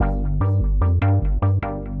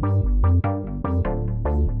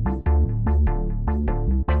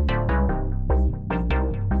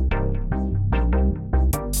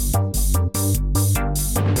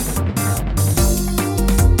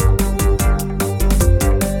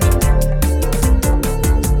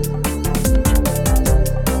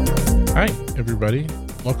everybody.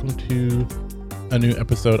 Welcome to a new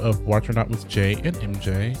episode of Watch or Not with Jay and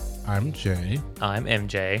MJ. I'm Jay. I'm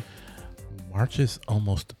MJ. March is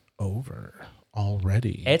almost over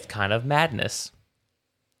already. It's kind of madness.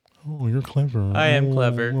 Oh, you're clever. I am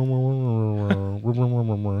clever. So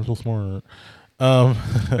smart. No.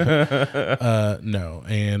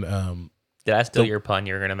 And Did I steal your pun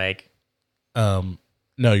you were going to make? no,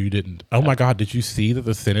 you didn't. Oh my God, did you see that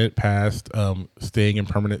the Senate passed staying in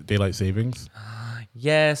permanent daylight savings?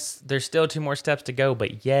 Yes, there's still 2 more steps to go,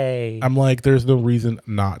 but yay. I'm like, there's no reason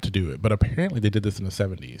not to do it. But apparently they did this in the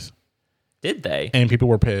 70s. Did they? And people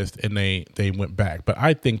were pissed and they went back. But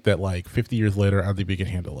I think that like 50 years later, I think we can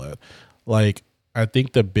handle it. Like, I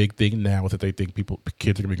think the big thing now is that they think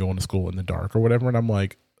kids are going to be going to school in the dark or whatever. And I'm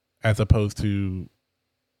like, as opposed to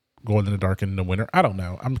going in the dark in the winter. I don't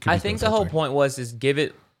know. I think the whole point is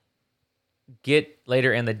get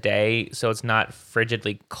later in the day so it's not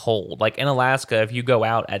frigidly cold. Like in Alaska, if you go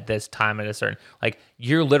out at this time at a certain, like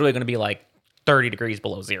you're literally going to be like 30 degrees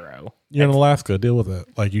below zero. You're in Alaska, deal with it.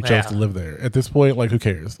 Like you chose to live there. At this point, like who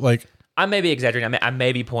cares? Like I may be exaggerating. I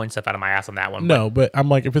may be pulling stuff out of my ass on that one. No, but I'm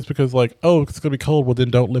like, if it's because like, oh, it's gonna be cold, well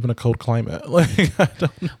then don't live in a cold climate. Like I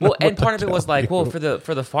don't know. Well, and part of it was like, well, for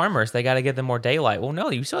the farmers, they got to give them more daylight. Well,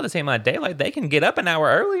 no, you still have the same amount of daylight. They can get up an hour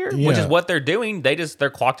earlier, which is what they're doing.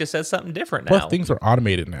 Their clock just says something different now. Plus, things are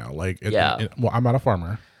automated now. Like, well, I'm not a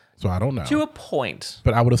farmer, so I don't know. To a point.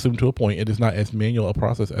 But I would assume to a point, it is not as manual a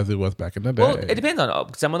process as it was back in the day. Well, it depends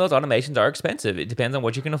on, some of those automations are expensive. It depends on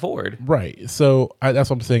what you can afford. Right. So that's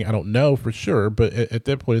what I'm saying. I don't know for sure, but at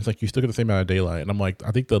that point, it's like you still get the same amount of daylight. And I'm like,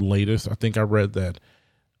 I think the latest, I think I read that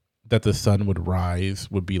the sun would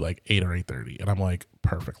rise would be like 8 or 8:30. And I'm like,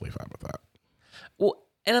 perfectly fine with that. Well,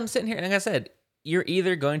 and I'm sitting here, and like I said, you're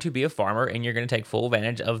either going to be a farmer and you're going to take full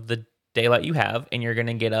advantage of the daylight you have, and you're going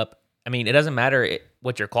to get up. I mean, it doesn't matter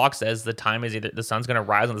what your clock says. The time is either the sun's going to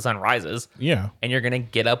rise when the sun rises. Yeah. And you're going to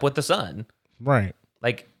get up with the sun. Right.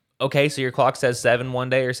 Like, okay, so your clock says 7 one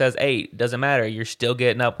day or says 8. Doesn't matter. You're still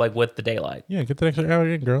getting up like with the daylight. Yeah, get the extra hour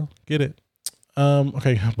in, girl. Get it.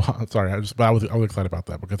 Okay. Sorry. I was excited about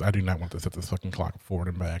that because I do not want to set this fucking clock forward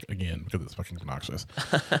and back again because it's fucking obnoxious.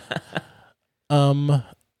 And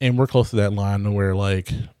we're close to that line where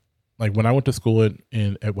like when I went to school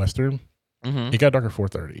at Western, it got dark at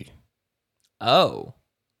 4:30. Oh,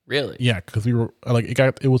 really? Yeah, because we were like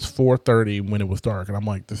it was 4:30 when it was dark, and I'm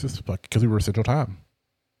like, this is fuck because we were Central Time.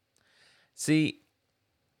 See,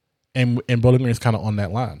 and Bowling Green is kind of on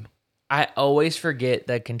that line. I always forget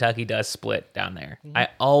that Kentucky does split down there. Mm-hmm. I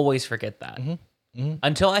always forget that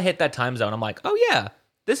until I hit that time zone. I'm like, oh yeah,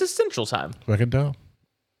 this is Central Time. Fucking dumb.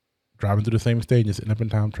 Driving through the same state, just end up in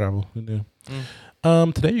time travel. Who knew?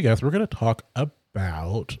 Today, you guys, we're gonna talk about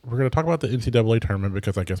the NCAA tournament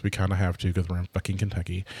because I guess we kind of have to because we're in fucking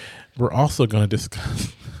Kentucky. We're also going to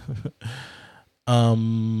discuss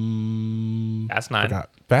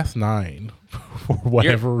Fast 9 for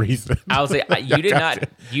whatever reason. I was like, you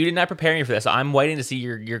did not prepare me for this. So I'm waiting to see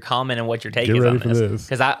your comment and what your take is on this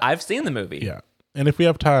because I've seen the movie. Yeah, and if we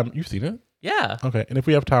have time, you've seen it. Yeah. Okay, and if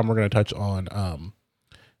we have time, we're going to touch on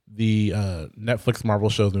the Netflix Marvel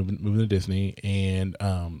shows moving to Disney and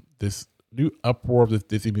this new uproar of this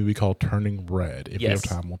Disney movie called Turning Red. If we have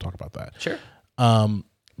time, we'll talk about that. Sure. And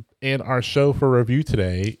our show for review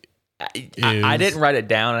today I didn't write it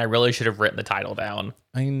down, and I really should have written the title down.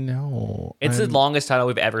 I know. It's the longest title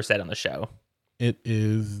we've ever said on the show. It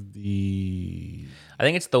is I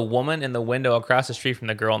think it's the woman in the window across the street from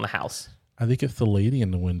the girl in the house. I think it's the lady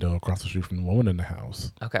in the window across the street from the woman in the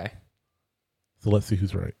house. Okay. So let's see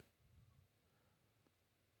who's right.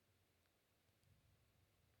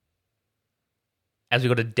 As we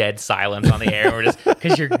go to dead silence on the air, we're just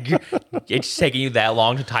because it's taking you that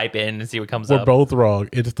long to type in and see what comes up. We're both wrong.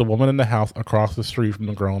 It's the woman in the house across the street from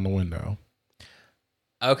the girl in the window.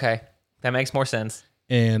 Okay, that makes more sense.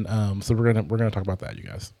 And so we're gonna talk about that, you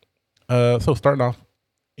guys. So starting off,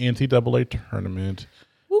 NCAA tournament.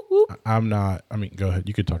 Whoop, whoop. I'm not. I mean, go ahead.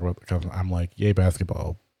 You could talk about it because I'm like, yay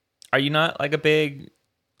basketball. Are you not like a big?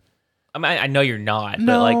 I mean, I know you're not,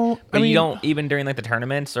 no, but you don't even during like the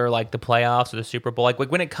tournaments or like the playoffs or the Super Bowl. Like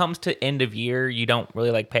when it comes to end of year, you don't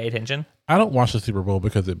really like pay attention. I don't watch the Super Bowl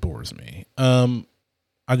because it bores me.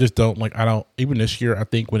 I just don't like. I don't even this year. I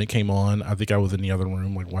think when it came on, I think I was in the other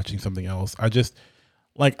room like watching something else. I just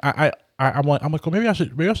like I'm like well maybe I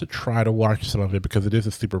should try to watch some of it because it is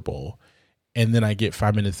a Super Bowl, and then I get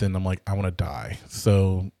 5 minutes in, I'm like I want to die.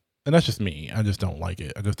 So and that's just me. I just don't like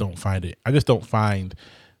it. I just don't find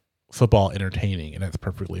football entertaining, and that's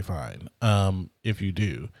perfectly fine if you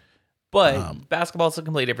do. But basketball is a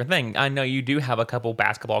completely different thing. I know you do have a couple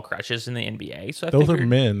basketball crushes in the NBA, so those are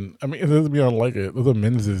men. I mean, it doesn't mean I don't like it. Those are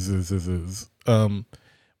men's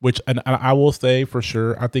which and I will say for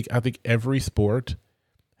sure. I think every sport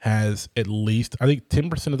has at least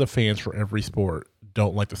 10% of the fans for every sport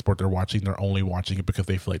don't like the sport they're watching. They're only watching it because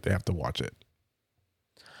they feel like they have to watch it.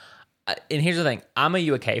 And here's the thing: I'm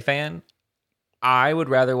a UK fan. I would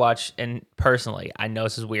rather watch, and personally, I know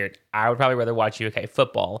this is weird. I would probably rather watch UK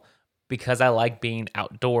football because I like being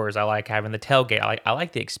outdoors. I like having the tailgate. I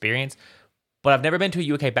like the experience. But I've never been to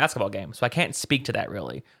a UK basketball game, so I can't speak to that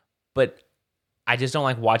really. But I just don't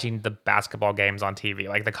like watching the basketball games on TV.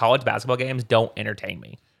 Like the college basketball games don't entertain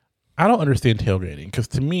me. I don't understand tailgating because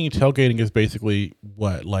to me, tailgating is basically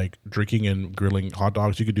what, like drinking and grilling hot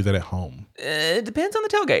dogs. You could do that at home. It depends on the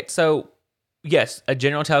tailgate. So, yes, a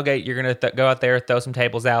general tailgate, you're going to go out there, throw some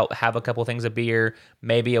tables out, have a couple things of beer,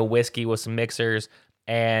 maybe a whiskey with some mixers,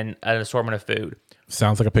 and an assortment of food.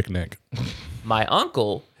 Sounds like a picnic. My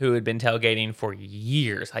uncle, who had been tailgating for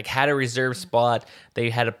years, like had a reserved spot. They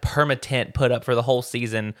had a perma tent put up for the whole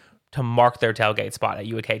season to mark their tailgate spot at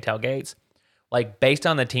UK tailgates. Like based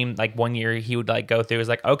on the team, like one year he would like go through, it was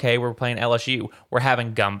like, okay, we're playing LSU, we're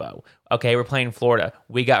having gumbo. Okay, we're playing Florida,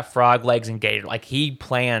 we got frog legs and gator. Like he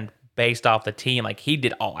planned based off the team, like he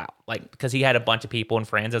did all out, like because he had a bunch of people and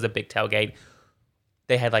friends. It was a big tailgate.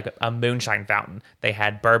 They had like a moonshine fountain. They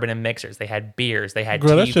had bourbon and mixers. They had beers. They had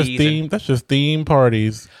TVs. That's just theme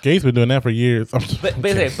parties. Gabe's been doing that for years. But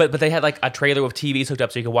they had like a trailer with TVs hooked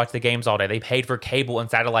up so you could watch the games all day. They paid for cable and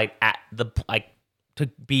satellite at the to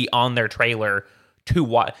be on their trailer to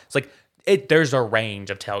watch. It's like there's a range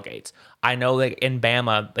of tailgates. I know that in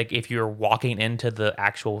Bama, like if you're walking into the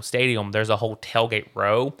actual stadium, there's a whole tailgate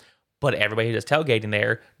row. But everybody who does tailgating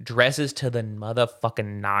there dresses to the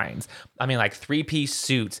motherfucking nines. I mean, like 3-piece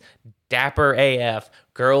suits, dapper AF,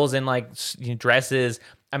 girls in like dresses.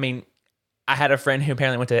 I mean, I had a friend who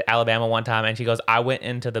apparently went to Alabama one time, and she goes, I went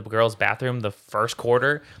into the girls' bathroom the first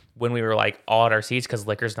quarter when we were like all at our seats because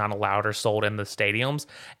liquor's not allowed or sold in the stadiums.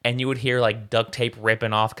 And you would hear like duct tape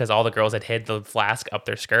ripping off because all the girls had hid the flask up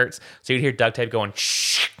their skirts. So you'd hear duct tape going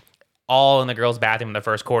shh. All in the girls' bathroom in the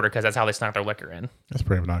first quarter because that's how they snuck their liquor in. That's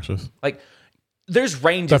pretty obnoxious. Like, there's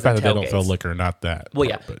ranges. The fact that they don't sell liquor, not that. Well,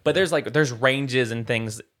 yeah, but there's ranges and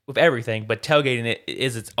things with everything. But tailgating it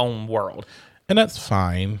is its own world, and that's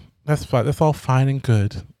fine. That's fine. That's all fine and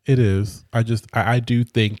good. It is. I do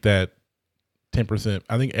think that 10%.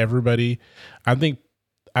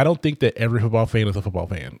 I don't think that every football fan is a football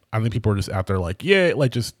fan. I think people are just out there like, yeah,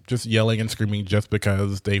 like just yelling and screaming just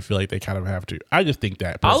because they feel like they kind of have to. I just think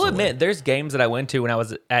that. Personally. I'll admit, there's games that I went to when I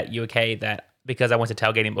was at UK that because I went to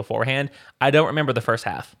tailgating beforehand, I don't remember the first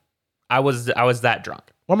half. I was that drunk.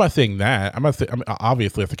 Well, I'm not saying that. I'm not saying. I mean,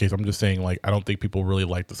 obviously that's the case. I'm just saying like I don't think people really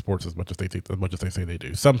like the sports as much as they say they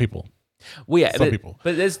do. Some people. Well, yeah, people.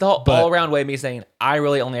 But it's the whole all-around way of me saying I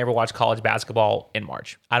really only ever watch college basketball in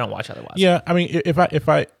March. I don't watch otherwise. Yeah, I mean, if I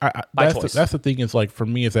that's the thing is like for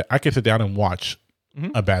me is that I can sit down and watch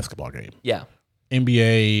a basketball game. Yeah,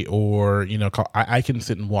 NBA or I can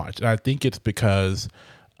sit and watch, and I think it's because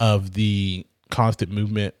of the constant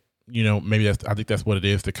movement. Maybe I think that's what it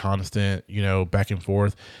is, the constant, back and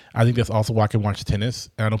forth. I think that's also why I can watch tennis.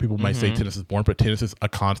 And I know people might say tennis is boring, but tennis is a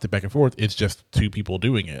constant back and forth. It's just two people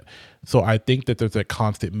doing it. So I think that there's a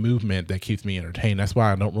constant movement that keeps me entertained. That's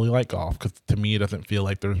why I don't really like golf, because to me, it doesn't feel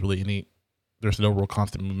like there's no real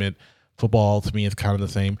constant movement. Football, to me, is kind of the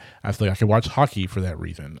same. I feel like I can watch hockey for that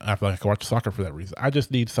reason. I feel like I can watch soccer for that reason. I just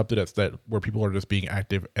need something where people are just being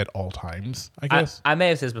active at all times, I guess. I may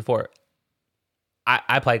have said this before.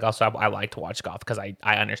 I play golf, so I like to watch golf because I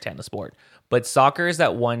understand the sport. But soccer is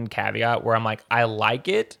that one caveat where I'm like, I like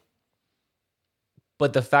it,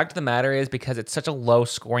 but the fact of the matter is because it's such a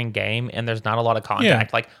low-scoring game and there's not a lot of contact. Yeah.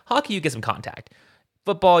 Like hockey, you get some contact.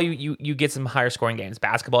 Football, you get some higher-scoring games.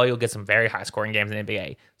 Basketball, you'll get some very high-scoring games in the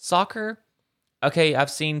NBA. Soccer, okay,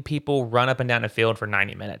 I've seen people run up and down a field for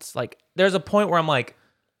 90 minutes. Like, there's a point where I'm like,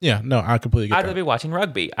 yeah, no, I completely get that. I'd rather be watching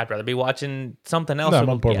rugby. I'd rather be watching something else. No, I'm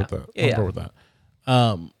on board with that. I'm on board with that.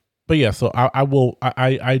 But yeah, so I will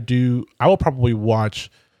probably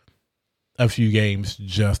watch a few games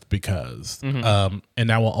just because. And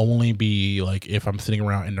that will only be like if I'm sitting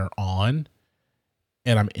around and they're on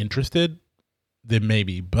and I'm interested, then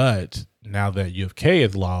maybe. But now that UFK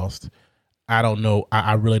is lost, I don't know.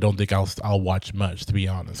 I really don't think I'll watch much, to be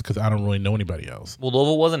honest, because I don't really know anybody else. Well,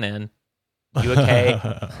 Louisville wasn't in. UK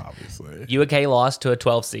obviously. UK lost to a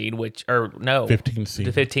 12 seed, 15 seed.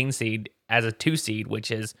 The 15 seed as a 2 seed,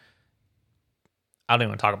 which is I don't even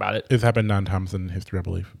want to talk about it. It's happened 9 times in history, I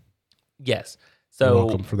believe. Yes. You're So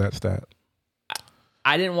welcome for that stat.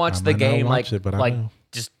 I didn't watch I the might not game watch it, but I know.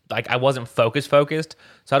 just like I wasn't focused,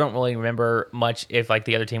 so I don't really remember much if like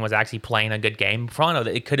the other team was actually playing a good game. For all I know,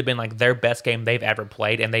 that it could have been like their best game they've ever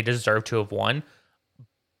played, and they deserve to have won.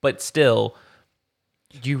 But still,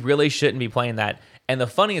 you really shouldn't be playing that. And the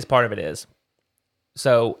funniest part of it is,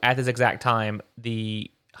 so at this exact time,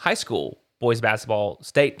 the high school boys basketball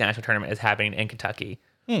state national tournament is happening in Kentucky,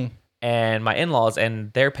 and my in-laws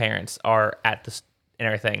and their parents are at this and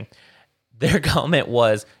everything. Their comment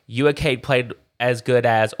was UK played as good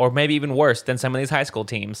as, or maybe even worse than some of these high school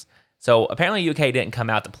teams. So apparently UK didn't come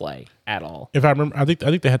out to play at all. If I remember, I think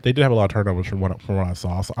they did have a lot of turnovers from what I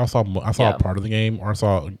saw. So I saw a part of the game, or I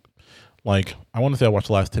saw like I want to say I watched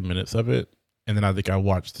the last 10 minutes of it, and then I think I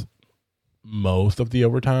watched most of the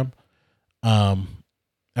overtime. I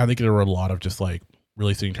think there were a lot of just like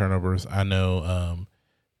really seeing turnovers. I know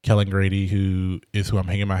Kellen Grady, who I'm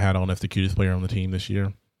hanging my hat on as the cutest player on the team this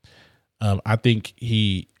year. I think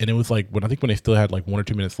and it was like when they still had like 1 or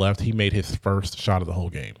 2 minutes left, he made his first shot of the whole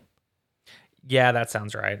game. Yeah, that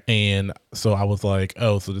sounds right. And so I was like,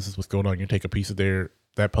 oh, so this is what's going on. You take a piece of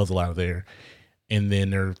that puzzle out of there, and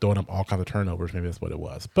then they're throwing up all kinds of turnovers. Maybe that's what it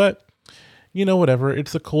was. But whatever.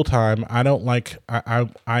 It's a cool time. I don't like. I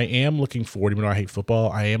am looking forward, even though I hate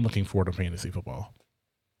football. I am looking forward to fantasy football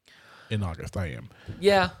in August. I am.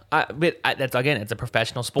 Yeah, but that's again, it's a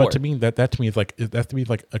professional sport. But to me, that to me is like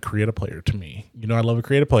a creative player. To me, I love a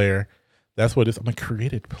creative player. That's what it is. I'm a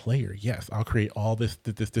creative player. Yes, I'll create all this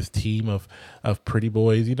team of pretty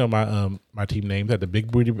boys. My team names had the big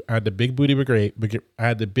booty. I had the big booty brigade. I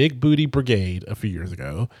had the big booty brigade a few years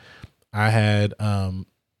ago. I had I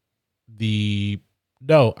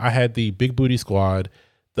had the big booty squad,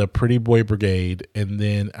 the pretty boy brigade, and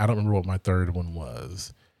then I don't remember what my third one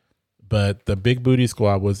was. But the big booty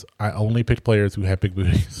squad was, I only picked players who had big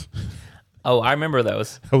booties. Oh, I remember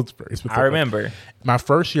those. That was very specific. I remember. My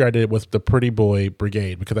first year I did was the pretty boy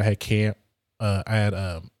brigade because I had Christian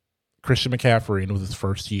McCaffrey, and it was his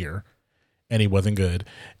first year, and he wasn't good.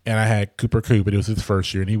 And I had Cooper Coop, and it was his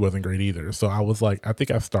first year, and he wasn't great either. So I was like, I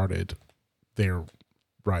think I started their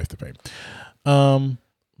rise to fame.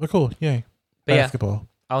 But cool, yay. But basketball.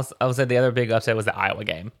 Yeah, I would say the other big upset was the Iowa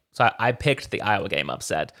game. So I picked the Iowa game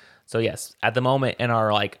upset. So yes, at the moment in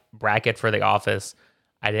our like bracket for the office,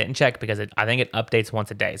 I didn't check because I think it updates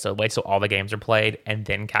once a day. So it waits till all the games are played and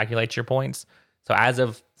then calculates your points. So as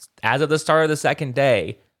of the start of the second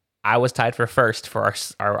day, I was tied for first for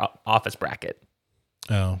our office bracket.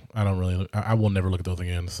 Oh, I don't really. I will never look at those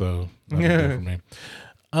again. So that's good for me.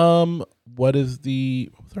 What was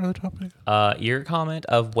our other topic? Your comment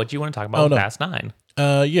of what you want to talk about with Fast 9.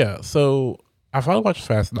 Yeah. So I finally watched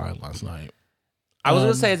Fast 9 last night. I was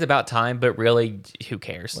going to say it's about time, but really, who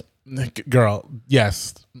cares? Girl,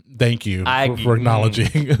 yes. Thank you for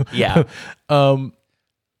acknowledging. Yeah. I'm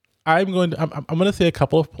going to say a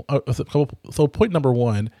couple. So point number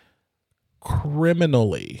one,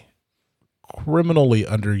 criminally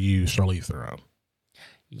underused Charlize Theron.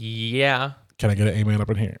 Yeah. Can I get an amen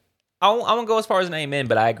up in here? I won't go as far as an amen,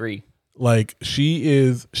 but I agree. Like she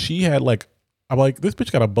had like, I'm like, this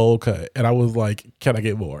bitch got a bowl cut, and I was like, can I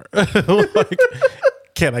get more? Like,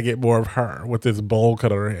 can I get more of her with this bowl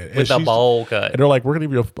cut on her head? With a bowl cut. And they're like, we're gonna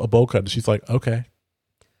give you a bowl cut. And she's like, okay.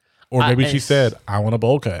 Or maybe she said, I want a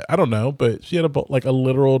bowl cut. I don't know, but she had a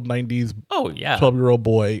literal 90s 12-year-old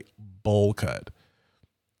boy bowl cut.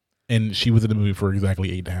 And she was in the movie for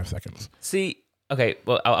exactly 8.5 seconds. See, okay,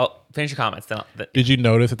 well, I'll finish your comments. Then Did you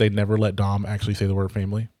notice that they never let Dom actually say the word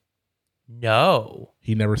family? No.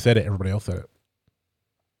 He never said it. Everybody else said it.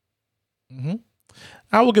 Mm-hmm.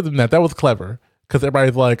 I will give them that. That was clever. Because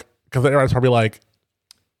everybody's probably like,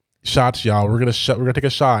 shots, y'all. We're gonna take a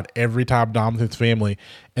shot every time Dom's his family,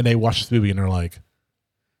 and they watch this movie and they're like,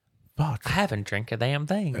 "Fuck, I haven't drank a damn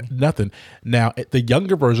thing." Nothing. Now the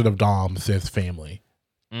younger version of Dom says family,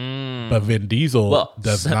 but Vin Diesel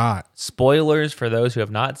does not. Spoilers for those who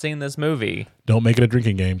have not seen this movie. Don't make it a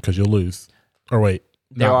drinking game because you'll lose. Or wait,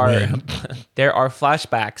 there are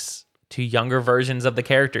flashbacks to younger versions of the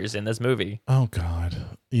characters in this movie. Oh God,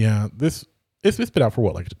 yeah. It's been out for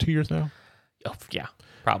what, like 2 years now? Oh yeah.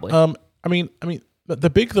 Probably. I mean, the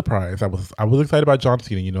big surprise. I was excited about John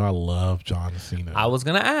Cena. I love John Cena. I was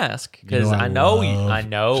gonna ask because I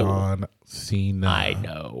know John Cena. I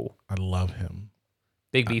know. I love him.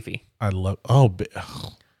 Big beefy. I love.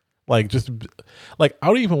 Like just like I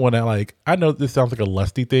don't even want to like. I know this sounds like a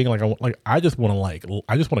lusty thing. I just want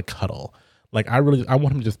to cuddle. Like I want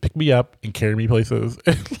him to just pick me up and carry me places.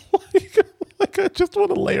 And like I just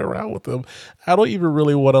want to lay around with him. I don't even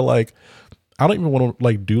really want to like. I don't even want to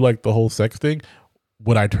like do like the whole sex thing.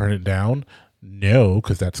 Would I turn it down? No,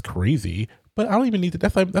 because that's crazy. But I don't even need to.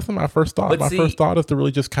 That's not my first thought. But My first thought is to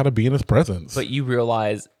really just kind of be in his presence. But you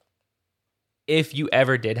realize if you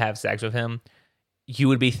ever did have sex with him, you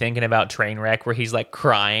would be thinking about Trainwreck, where he's like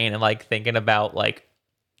crying and like thinking about like,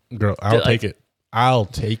 girl, I'll take it. I'll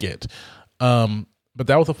take it. But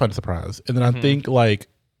that was a fun surprise. And then I think like,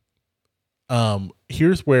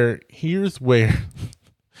 here's like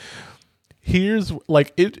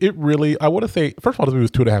it really, I want to say, first of all, this movie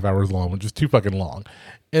was 2.5 hours long, which is too fucking long.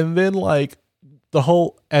 And then like the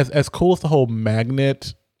whole, as cool as the whole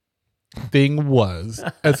magnet thing was,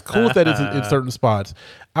 as cool as that is in certain spots,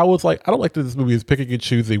 I was like, I don't like that this movie is picking and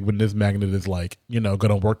choosing when this magnet is like, going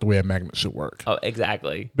to work the way a magnet should work. Oh,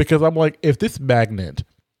 exactly. Because I'm like, if this magnet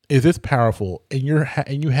is this powerful and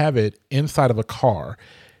you have it inside of a car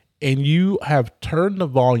and you have turned the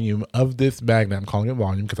volume of this magnet, I'm calling it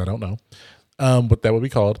volume because I don't know what that would be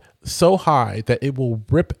called, so high that it will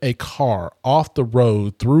rip a car off the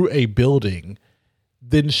road through a building,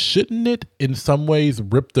 then shouldn't it in some ways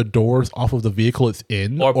rip the doors off of the vehicle it's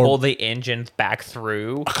in? Or pull the engines back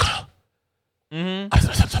through?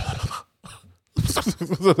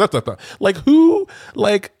 Like who?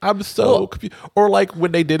 Like I'm so confused. Or like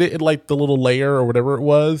when they did it in like the little layer or whatever it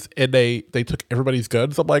was, and they took everybody's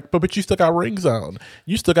guns. I'm like, but you still got rings on.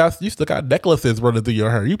 You still got necklaces running through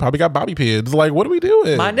your hair. You probably got bobby pins. Like what are we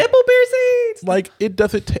doing? My nipple piercings. Like it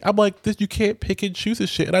doesn't. I'm like this. You can't pick and choose this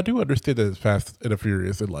shit. And I do understand that it's Fast and the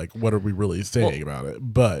Furious and like what are we really saying about it?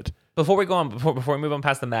 But before we move on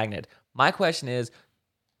past the magnet, my question is,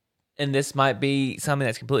 and this might be something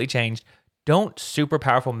that's completely changed. Don't super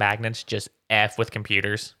powerful magnets just F with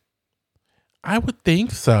computers? I would think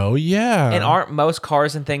so, yeah. And aren't most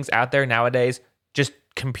cars and things out there nowadays just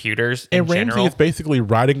computers in general? And Ramsey is basically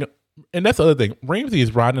riding, and that's the other thing. Ramsey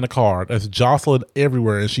is riding in a car that's jostling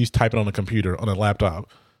everywhere, and she's typing on a computer, on a laptop.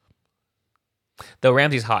 Though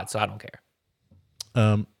Ramsey's hot, so I don't care.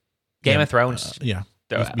 Game of Thrones. Yeah.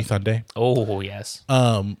 Me Sunday. Oh, yes.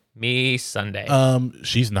 Me Sunday.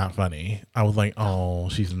 She's not funny. I was like, oh,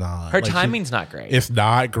 she's not. Her timing's not great. It's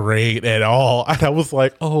not great at all. And I was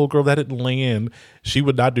like, oh, girl, that didn't land. She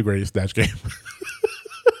would not do great in Snatch Game.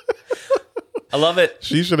 I love it.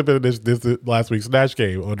 She should have been in this last week's Snatch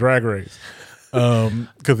Game on Drag Race.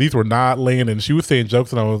 Because these were not landing. She was saying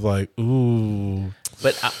jokes, and I was like, ooh.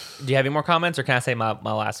 But do you have any more comments, or can I say my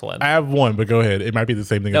last one? I have one, but go ahead. It might be the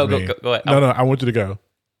same thing as me. Go ahead. No, I want you to go.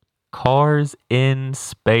 Cars in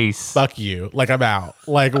space. Fuck you. Like, I'm out.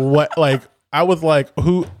 Like, what? Like, I was like,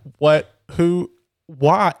 who, what, who,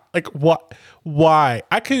 why? Like, what? Why?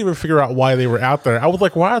 I couldn't even figure out why they were out there. I was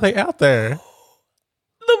like, why are they out there?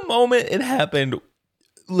 The moment it happened,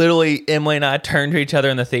 literally, Emily and I turned to each other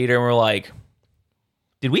in the theater and we're like,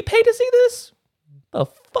 did we pay to see this? The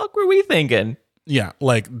fuck were we thinking? Yeah,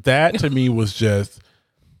 like that to me was just,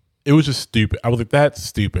 it was just stupid. I was like, that's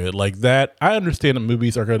stupid. Like that, I understand that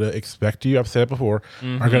movies are going to expect you, I've said it before,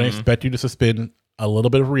 are going to expect you to suspend a little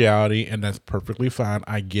bit of reality, and that's perfectly fine.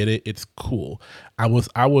 I get it. It's cool. I was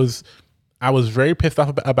very pissed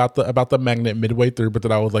off about the magnet midway through, but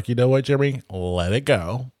then I was like, you know what, Jeremy? Let it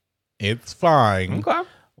go. It's fine. Okay.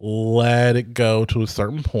 Let it go to a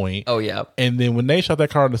certain point. Oh, yeah. And then when they shot that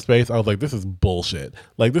car into space, I was like, this is bullshit.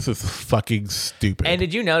 Like, this is fucking stupid. And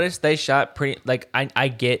did you notice they shot pretty, like, I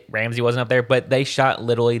get Ramsey wasn't up there, but they shot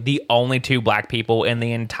literally the only 2 black people in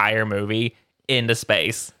the entire movie into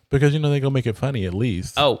space. Because, they're going to make it funny at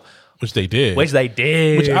least. Oh. Which they did. Which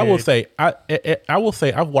I will say, I will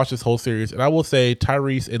say, I've watched this whole series, and I will say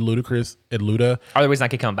Tyrese and Ludacris and Luda are the reason I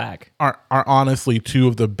could come back. Are honestly 2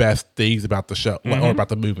 of the best things about the show or about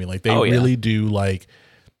the movie. Like they really do. Like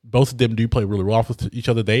both of them do play really well off with each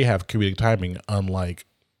other. They have comedic timing, unlike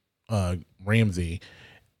Ramsey.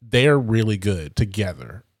 They're really good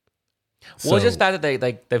together. Well, it's just the fact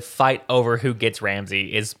that they fight over who gets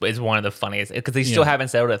Ramsey is one of the funniest, because they still haven't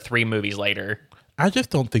settled it 3 movies later. I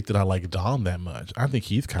just don't think that I like Dom that much. I think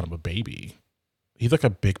he's kind of a baby. He's like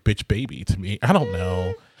a big bitch baby to me. I don't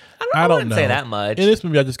know. I wouldn't say that much. In this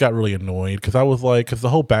movie, I just got really annoyed because I was like, because the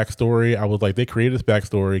whole backstory, I was like, they created this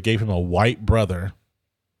backstory, gave him a white brother.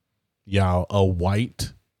 Y'all, a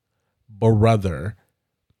white brother.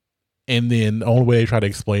 And then the only way they try to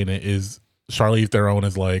explain it is Charlize Theron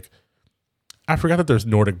is like, I forgot that there's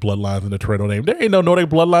Nordic bloodlines in the Toretto name. There ain't no Nordic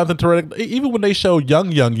bloodlines in Toretto. Even when they show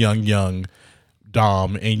young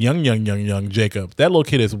Dom and young Jacob, that little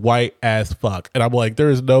kid is white as fuck, and I'm like, there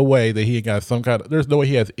is no way that he ain't got there's no way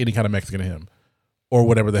he has any kind of Mexican in him, or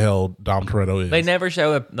whatever the hell Dom Toretto is. They never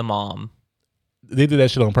show the mom. they did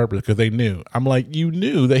that shit on purpose because they knew. I'm like, you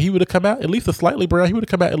knew that he would have come out at least a slightly brown. He would have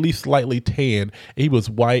come out at least slightly tan. And he was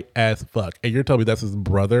white as fuck. And you're telling me that's his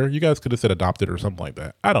brother? You guys could have said adopted or something like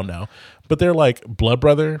that. I don't know. But they're like, blood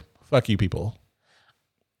brother? Fuck you people.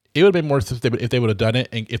 It would have been more sense if they would have done it,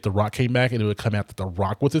 and if The Rock came back and it would come out that The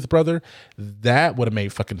Rock was his brother, that would have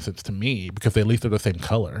made fucking sense to me because at least they're the same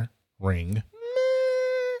color ring.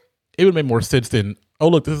 It would have made more sense than, oh,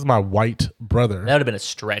 look, this is my white brother. That would have been a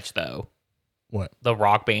stretch, though. What? The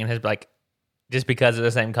Rock being his, like, just because of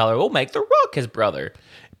the same color, we'll make The Rock his brother.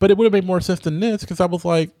 But it would have made more sense than this because I was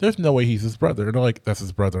like, there's no way he's his brother. And they're like, that's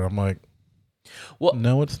his brother. I'm like, well,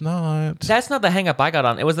 no, it's not. That's not the hang up I got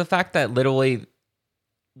on. It was the fact that literally,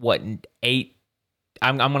 what, 8,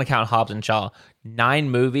 I'm going to count Hobbs and Shaw, 9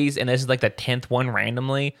 movies, and this is like the 10th one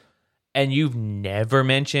randomly, and you've never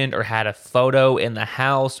mentioned or had a photo in the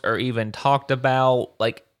house or even talked about,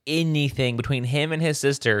 like, anything between him and his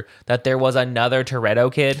sister that there was another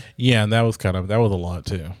Toretto kid. Yeah, and that was a lot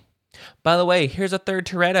too. By the way, here's a third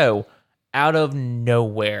Toretto out of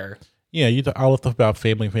nowhere. Yeah, you talk all the stuff about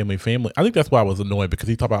family. I think that's why I was annoyed because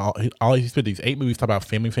he talked about he spent these 8 movies talking about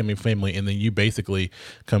family, and then you basically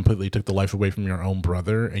completely took the life away from your own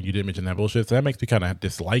brother, and you didn't mention that bullshit. So that makes me kind of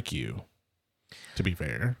dislike you. To be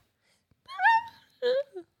fair,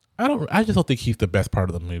 I just don't think he's the best part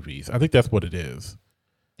of the movies. I think that's what it is.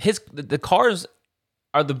 The cars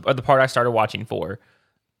are the part I started watching for.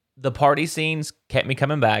 The party scenes kept me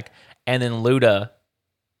coming back, and then Luda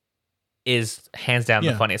is hands down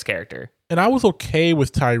the funniest character. And I was okay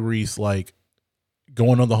with Tyrese like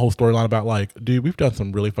going on the whole storyline about like, dude, we've done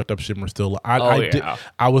some really fucked up shit. And we're still.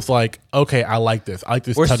 I was like, okay, I like this. I like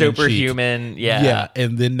this. We're superhuman. Yeah.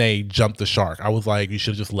 And then they jumped the shark. I was like, you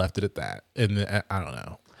should have just left it at that. And then, I don't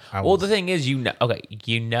know. The thing is, there's gonna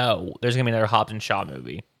be another Hobbs and Shaw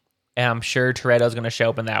movie, and I'm sure Toretto's gonna show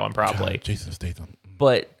up in that one probably. God, Jason Statham.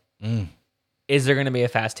 But is there gonna be a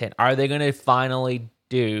Fast 10? Are they gonna finally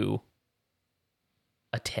do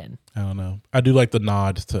a 10? I don't know. I do like the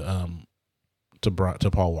nods to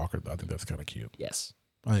Paul Walker though. I think that's kind of cute. Yes,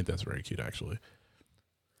 I think that's very cute actually.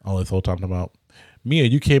 All this whole time about Mia,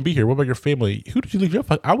 you can't be here. What about your family? Who did you leave your?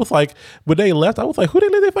 I was like, when they left, I was like, who they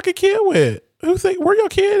leave their fucking kid with? Where your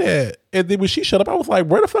kid at? And then when she shut up, I was like,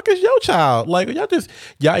 where the fuck is your child? Like y'all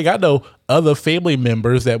ain't got no other family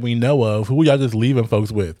members that we know of. Who y'all just leaving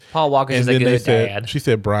folks with? Paul Walker is a good dad. She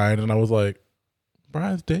said Brian, and I was like,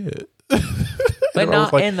 Brian's dead. But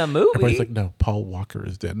not in the movie. Everybody's like, no, Paul Walker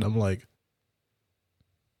is dead. And I'm like,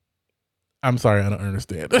 I'm sorry, I don't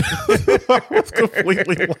understand. I was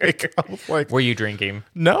completely like, were you drinking?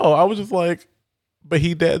 No, I was just like, but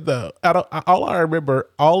he dead though. The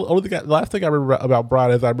last thing I remember about Brian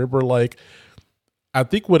is I remember like, I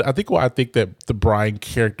think that the Brian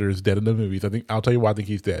character is dead in the movies. I'll tell you why I think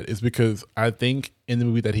he's dead. Is because I think in the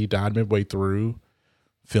movie that he died midway through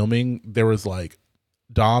filming, there was like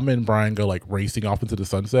Dom and Brian go like racing off into the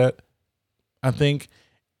sunset, I think,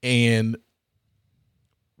 and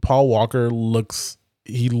Paul Walker looks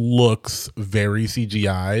very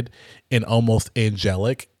CGI'd and almost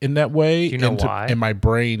angelic in that way. Do you know why? In my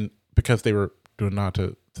brain, because they were doing not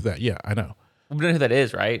to that. Yeah, I know. We know who that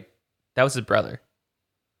is, right? That was his brother.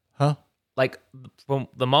 Huh? Like from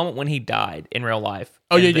the moment when he died in real life.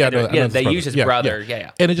 Oh yeah. They used his brother. Yeah.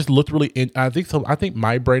 And it just looked really. I think so. I think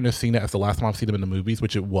my brain has seen it as the last time I've seen him in the movies,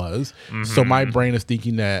 which it was. Mm-hmm. So my brain is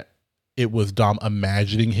thinking that it was Dom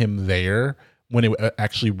imagining him there when it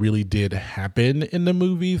actually really did happen in the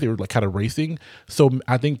movies. They were like kind of racing. So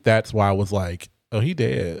I think that's why I was like, oh, he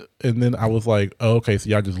dead. And then I was like, oh, okay, so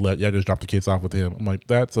y'all just dropped the kids off with him. I'm like,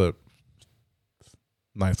 that's a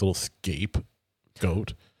nice little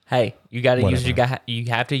scapegoat. Hey, you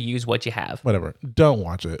have to use what you have. Whatever. Don't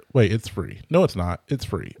watch it. Wait, it's free. No, it's not. It's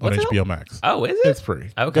free on HBO Max. Oh, is it? It's free.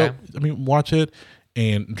 Okay. Watch it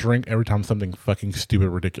and drink every time something fucking stupid,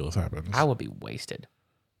 ridiculous happens. I would be wasted.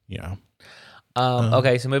 Yeah.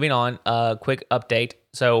 Okay, so moving on, quick update.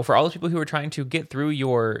 So for all those people who are trying to get through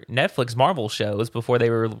your Netflix Marvel shows before they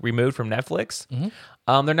were removed from Netflix,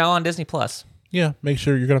 they're now on Disney Plus. Yeah, make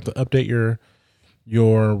sure you're gonna have to update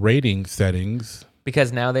your rating settings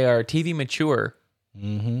because now they are TV mature.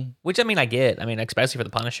 Mm-hmm. Which I get. Especially for the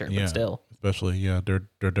Punisher, but still, especially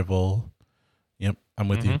Daredevil. Yep, I'm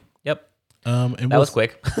with you. Yep. And that was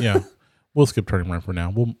quick. Yeah. We'll skip Turning Red for now.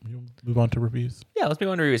 We'll move on to reviews. Yeah, let's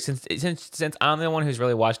move on to reviews. Since I'm the one who's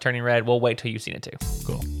really watched Turning Red, we'll wait till you've seen it too.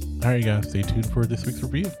 Cool. All right, guys. Stay tuned for this week's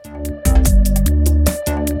review.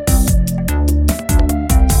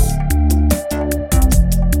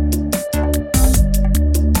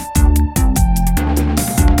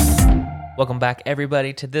 Welcome back,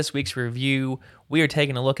 everybody, to this week's review. We are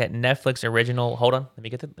taking a look at Netflix original. Hold on, let me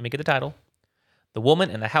get the title. The Woman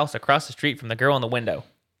in the House Across the Street from the Girl in the Window.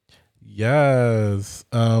 Yes.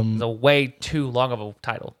 It's a way too long of a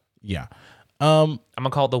title. Yeah. I'm gonna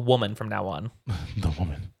call it The Woman from now on. The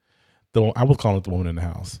Woman. I was calling it The Woman in the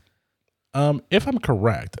House. If I'm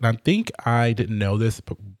correct, and I think I didn't know this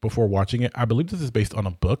before watching it, I believe this is based on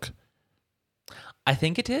a book. I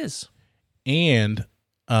think it is. And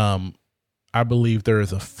I believe there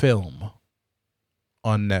is a film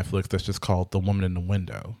on Netflix that's just called The Woman in the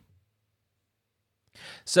Window.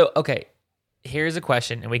 So, okay, here's a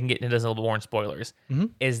question, and we can get into this a little bit more in spoilers. Mm-hmm.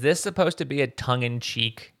 Is this supposed to be a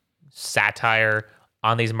tongue-in-cheek satire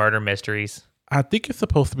on these murder mysteries? I think it's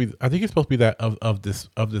supposed to be that of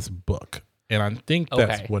this book. And I think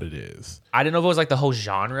that's what it is. I didn't know if it was like the whole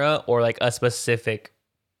genre or like a specific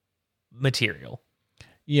material.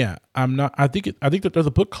 Yeah, I'm not. I think that there's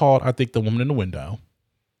a book called The Woman in the Window.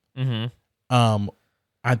 Mm-hmm.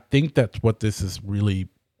 I think that's what this is really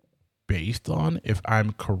based on, if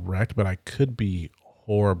I'm correct, but I could be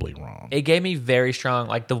horribly wrong. It gave me very strong,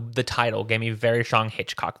 like the title gave me very strong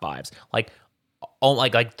Hitchcock vibes. Like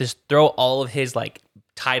just throw all of his like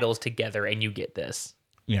titles together and you get this.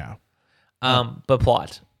 Yeah. But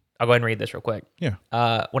plot. I'll go ahead and read this real quick.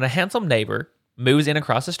 Yeah. When a handsome neighbor moves in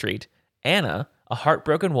across the street, Anna, a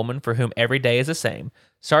heartbroken woman for whom every day is the same,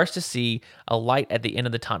 starts to see a light at the end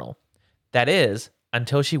of the tunnel. That is,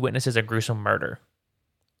 until she witnesses a gruesome murder.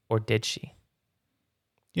 Or did she?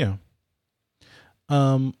 Yeah.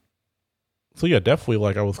 So yeah, definitely.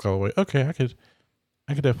 Like I was kind of like, okay, I could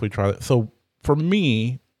definitely try that. So for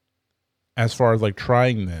me, as far as like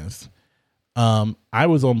trying this, I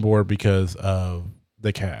was on board because of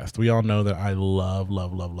the cast. We all know that I love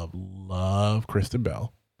Kristen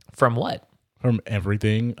Bell. From what? From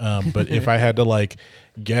everything. But if I had to like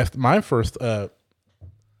guess, my first, I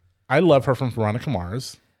love her from Veronica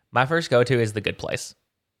Mars. My first go-to is The Good Place.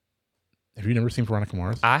 Have you never seen Veronica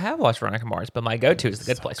Mars? I have watched Veronica Mars, but my go-to is The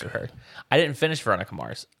Good Place with her. I didn't finish Veronica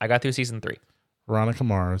Mars. I got through season 3. Veronica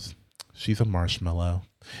Mars. She's a marshmallow.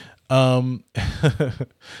 A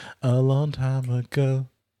long time ago,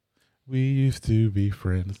 we used to be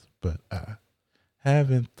friends, but I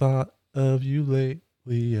haven't thought of you lately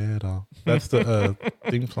at all. That's the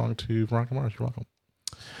theme song to Veronica Mars. You're welcome.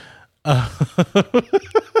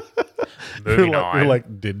 You're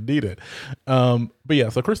like, didn't need it. But yeah,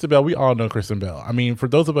 so Kristen Bell, we all know Kristen Bell. I mean, for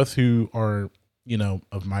those of us who are,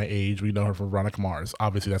 of my age, we know her from Veronica Mars.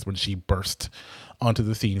 Obviously, that's when she burst onto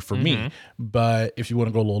the scene for me. But if you want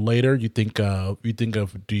to go a little later, you think of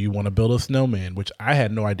Do You Want to Build a Snowman, which I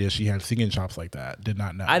had no idea she had singing chops like that. Did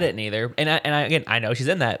not know. I didn't either. And again, I know she's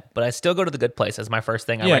in that, but I still go to The Good Place as my first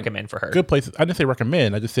thing I recommend for her. Good Place. I didn't say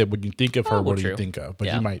recommend. I just said when you think of her, what do you think of?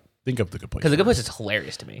 But you might think of The Good Place. Because The Good Place is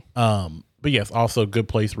hilarious to me. But yes, also Good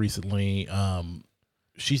Place recently.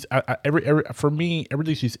 She's for me,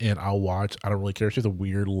 everything she's in, I'll watch. I don't really care. She has a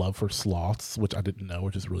weird love for sloths, which I didn't know,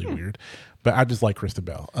 which is really weird. But I just like Kristen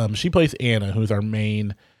Bell. She plays Anna, who's our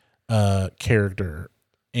main character,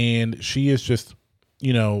 and she is just,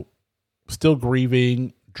 still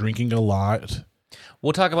grieving, drinking a lot.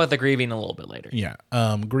 We'll talk about the grieving a little bit later. Yeah,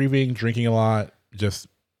 grieving, drinking a lot. Just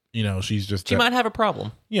she's just she might have a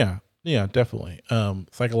problem. Yeah, definitely.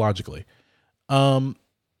 Psychologically.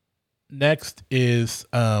 Next is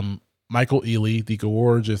Michael Ealy, the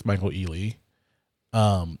gorgeous Michael Ealy.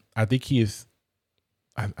 I think he is.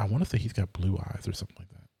 I want to say he's got blue eyes or something like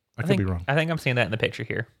that. I could be wrong. I think I'm seeing that in the picture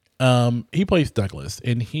here. He plays Douglas,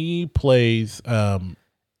 and he plays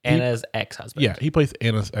Anna's ex-husband. Yeah, he plays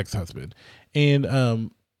Anna's ex-husband, and I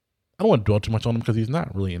don't want to dwell too much on him because he's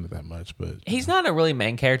not really into that much. But he's not a really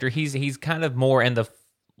main character. He's kind of more in the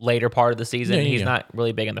later part of the season. He's not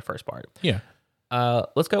really big in the first part. Yeah.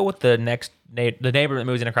 Let's go with the next the neighbor that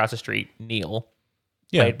moves in across the street, Neil,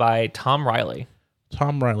 played by Tom Riley.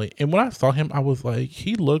 Tom Riley. And when I saw him, I was like,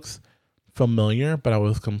 he looks familiar, but I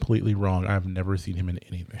was completely wrong. I've never seen him in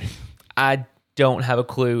anything. I don't have a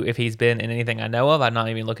clue if he's been in anything I know of. I'm not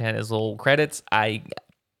even looking at his little credits.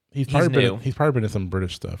 He's probably been in some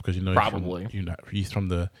British stuff because probably he's from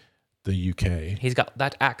the UK. He's got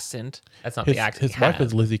that accent. That's not the accent. His wife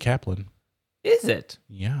is Lizzie Kaplan. Is it?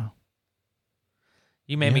 Yeah.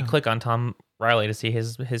 You made me click on Tom Riley to see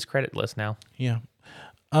his credit list now. Yeah.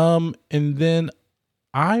 And then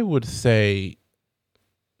I would say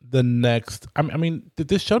the next. I mean,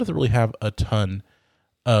 this show doesn't really have a ton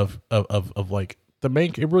of like the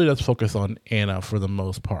main. It really does focus on Anna for the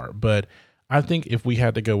most part, but I think if we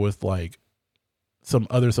had to go with like some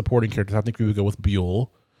other supporting characters, I think we would go with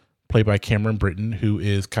Buell, played by Cameron Britton, who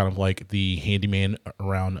is kind of like the handyman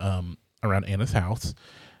around around Anna's house.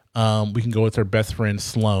 We can go with her best friend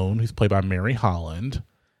Sloane, who's played by Mary Holland.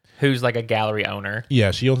 Who's like a gallery owner.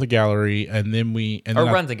 Yeah, she owns a gallery, and then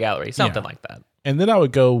runs a gallery, something like that. And then I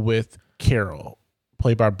would go with Carol,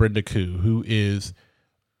 played by Brenda Koo, who is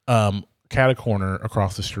cat a corner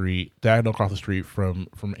across the street, diagonal across the street from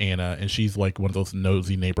Anna, and she's like one of those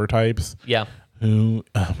nosy neighbor types. Yeah, who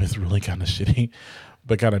is really kind of shitty,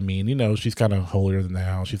 but kind of mean. You know, she's kind of holier than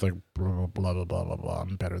thou. She's like blah blah blah blah blah blah.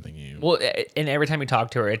 I'm better than you. Well, and every time you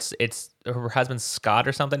talk to her, it's her husband's Scott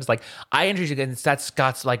or something. It's like I introduced you, and that's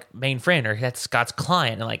Scott's like main friend, or that's Scott's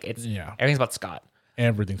client, and like everything's about Scott.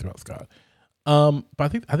 Everything's about Scott. But I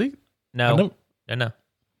think no,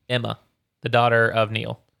 Emma, the daughter of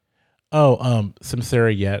Neil. Oh,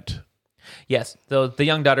 Samsara Yet. Yes, the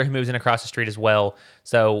young daughter who moves in across the street as well.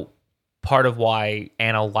 So part of why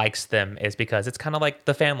Anna likes them is because it's kind of like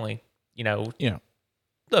the family, you know. Yeah.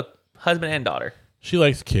 Look, husband and daughter. She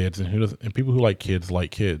likes kids, and people who like kids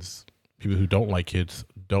like kids. People who don't like kids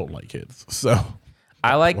don't like kids. So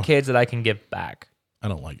I like kids that I can give back. I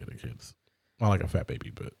don't like other kids. I like a fat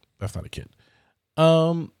baby, but that's not a kid.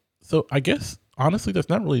 So I guess honestly, there's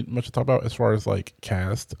not really much to talk about as far as like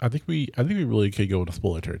cast. I think we really could go into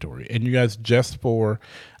spoiler territory. And you guys,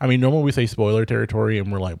 normally we say spoiler territory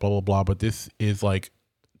and we're like blah blah blah, but this is like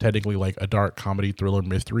technically like a dark comedy thriller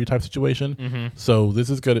mystery type situation. Mm-hmm. So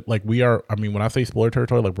this is good. Like we are. I mean, when I say spoiler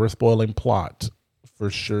territory, like we're spoiling plot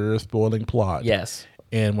for sure. Spoiling plot. Yes.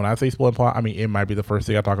 And when I say spoiling plot, I mean it might be the first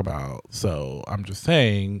thing I talk about. So I'm just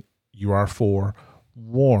saying you are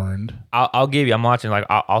forewarned. I'll give you. I'm watching. Like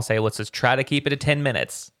I'll say, let's just try to keep it at 10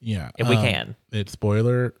 minutes. Yeah, if we can. It's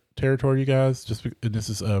spoiler territory, you guys. This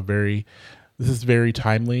is very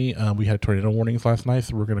timely. We had tornado warnings last night,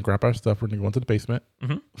 so we're gonna grab our stuff. We're gonna go into the basement.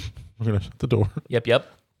 Mm-hmm. We're gonna shut the door. Yep.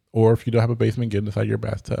 Or if you don't have a basement, get inside your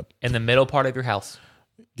bathtub. In the middle part of your house.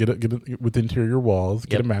 Get it with interior walls.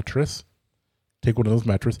 Get a mattress. Take one of those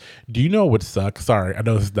mattresses. Do you know what sucks? Sorry, I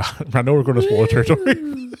know it's not. I know we're going to spoil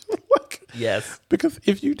territory. Yes. Because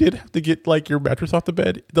if you did have to get like your mattress off the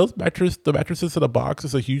bed, the mattresses in a box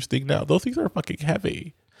is a huge thing now. Those things are fucking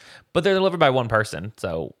heavy. But they're delivered by one person,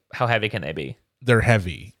 so how heavy can they be? They're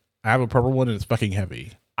heavy. I have a purple one and it's fucking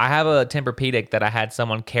heavy. I have a Tempur-Pedic that I had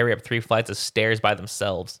someone carry up 3 flights of stairs by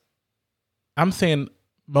themselves. I'm saying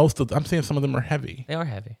some of them are heavy. They are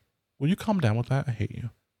heavy. Will you calm down with that? I hate you.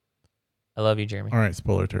 I love you, Jeremy. All right,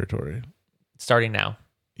 spoiler territory. Starting now.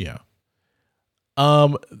 Yeah.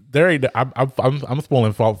 There ain't. I'm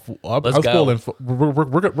spoiling. Let's go. We're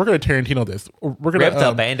gonna Tarantino this. We're gonna rip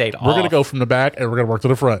the Band-Aid off. We're gonna go from the back and we're gonna work to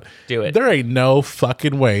the front. Do it. There ain't no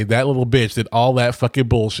fucking way that little bitch did all that fucking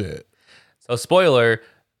bullshit. So spoiler: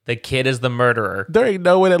 the kid is the murderer. There ain't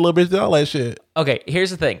no way that little bitch did all that shit. Okay,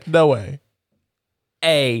 here's the thing. No way.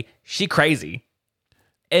 A, she crazy.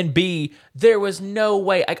 And B, there was no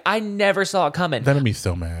way. I never saw it coming. That made me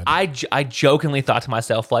so mad. I jokingly thought to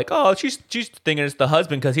myself, like, oh, she's thinking it's the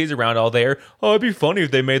husband because he's around all there. Oh, it'd be funny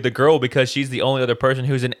if they made the girl because she's the only other person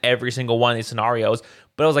who's in every single one of these scenarios.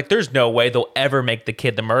 But I was like, there's no way they'll ever make the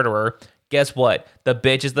kid the murderer. Guess what? The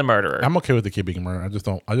bitch is the murderer. I'm okay with the kid being a murderer. I just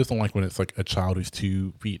don't like when it's like a child who's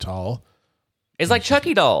 2 feet tall. It's like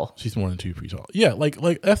Chucky doll. She's more than 2 feet tall. Yeah, like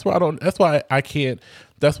that's why I can't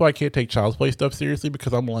take Child's Play stuff seriously,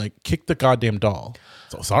 because I'm like, kick the goddamn doll.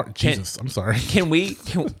 So sorry, Jesus, I'm sorry. Can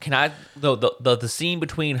I the scene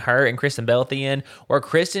between her and Kristen Bell at the end, where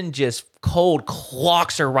Kristen just cold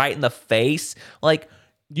clocks her right in the face, like,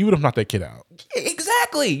 you would have knocked that kid out.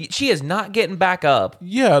 Exactly. She is not getting back up.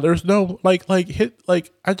 Yeah, there's no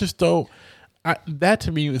I just don't. That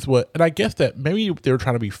to me is what, and I guess that maybe they were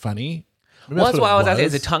trying to be funny. Well, that's why I was asking,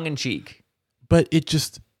 is it tongue in cheek? But it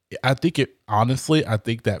just, I think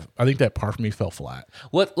that part for me fell flat.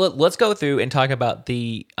 Let's go through and talk about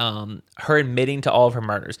the her admitting to all of her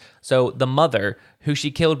murders. So the mother, who she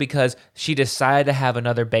killed because she decided to have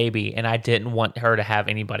another baby, and I didn't want her to have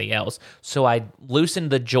anybody else. So I loosened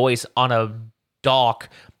the joist on a dock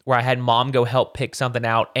where I had mom go help pick something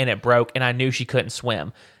out, and it broke, and I knew she couldn't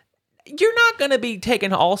swim. You're not going to be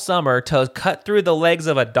taking all summer to cut through the legs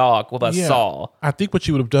of a dog with a saw. I think what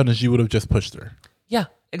you would have done is you would have just pushed her. Yeah,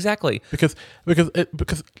 exactly. Because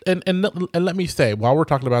let me say, while we're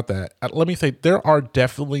talking about that, let me say there are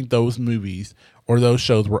definitely those movies or those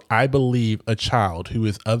shows where I believe a child who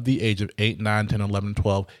is of the age of 8, 9, 10, 11,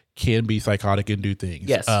 12 can be psychotic and do things.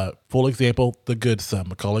 Yes. Full example, The Good Son,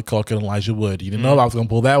 Macaulay Culkin and Elijah Wood. You didn't know I was going to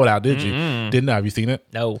pull that one out, did you? Didn't I? Have you seen it?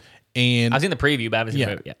 No. And I've seen the preview, but I haven't seen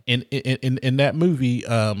the movie yet. In that movie,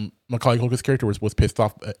 Macaulay Culkin's character was pissed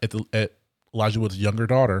off at Elijah Wood's younger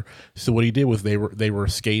daughter. So what he did was they were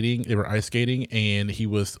skating, they were ice skating, and he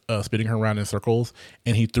was spinning her around in circles,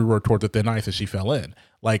 and he threw her toward the thin ice, and she fell in.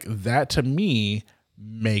 Like that to me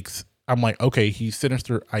makes. I'm like, okay, he's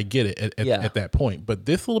sinister. I get it at that point, but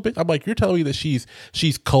this little bit, I'm like, you're telling me that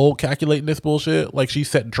she's cold calculating this bullshit, like she's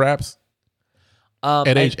setting traps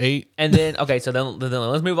at age 8. And then okay, so then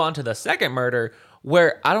let's move on to the second murder,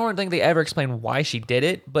 where I don't think they ever explain why she did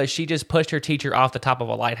it, but she just pushed her teacher off the top of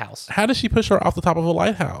a lighthouse. How did she push her off the top of a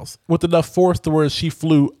lighthouse with enough force to where she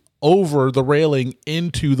flew over the railing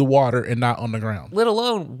into the water and not on the ground? Let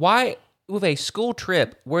alone why. With a school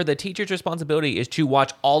trip where the teacher's responsibility is to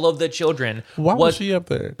watch all of the children. Why was she up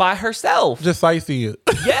there by herself? Just sightseeing.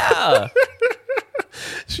 Yeah.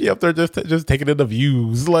 She up there just taking in the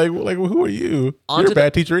views. Like who are you? You're a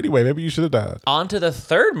bad teacher anyway. Maybe you should have died. On to the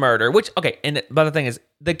third murder, which, okay, but the thing is,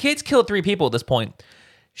 the kids killed 3 people at this point.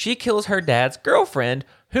 She kills her dad's girlfriend,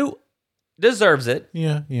 who deserves it.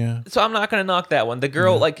 Yeah, yeah. So I'm not going to knock that one. The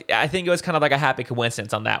girl, like, I think it was kind of like a happy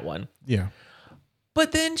coincidence on that one. Yeah.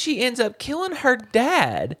 But then she ends up killing her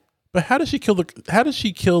dad. But how did she kill the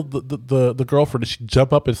girlfriend? Did she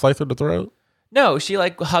jump up and slice her in the throat? No, she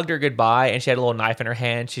like hugged her goodbye, and she had a little knife in her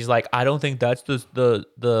hand. She's like, I don't think that's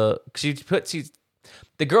the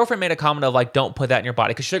girlfriend made a comment of like, don't put that in your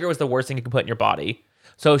body, because sugar was the worst thing you could put in your body.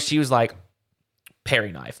 So she was like,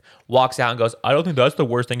 Perry knife, walks out and goes, I don't think that's the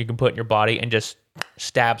worst thing you can put in your body, and just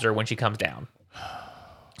stabs her when she comes down.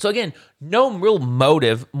 So again, no real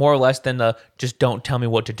motive, more or less, than the just don't tell me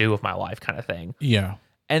what to do with my life kind of thing. Yeah.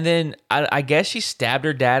 And then I guess she stabbed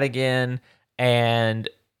her dad again, and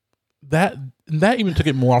that even took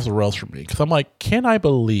it more off the rails for me, because I'm like, can I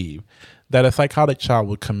believe that a psychotic child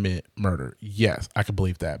would commit murder? Yes, I could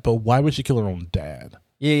believe that. But why would she kill her own dad?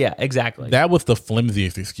 Yeah, exactly. That was the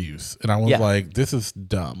flimsiest excuse. And I was like, this is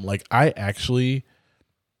dumb. Like, so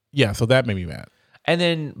that made me mad. And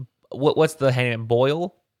then what's the name?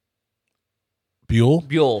 Buell.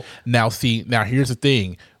 Now here's the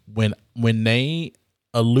thing. When they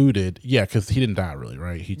alluded, because he didn't die really,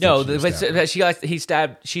 right? She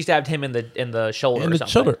stabbed him in the shoulder. In the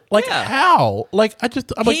shoulder. Like, how? Like,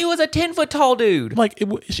 he was a 10-foot tall dude. Like,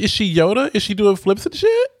 is she Yoda? Is she doing flips and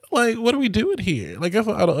shit? Like, what are we doing here? Like, that's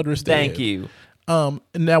what I don't understand. Thank you.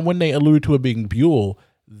 Now when they alluded to it being Buell,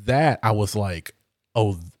 that I was like,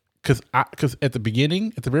 oh, because at the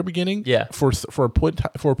very beginning, for a point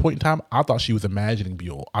in time, I thought she was imagining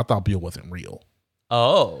Buell. I thought Buell wasn't real.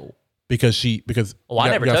 Oh. Because I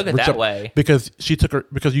never took it that way. Because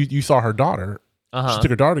you saw her daughter. Uh-huh. She took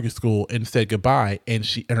her daughter to school and said goodbye, and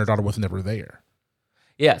her daughter was never there.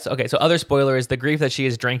 Yes. Okay. So other spoiler is the grief that she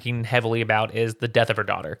is drinking heavily about is the death of her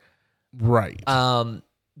daughter. Right. But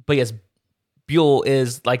yes, Buell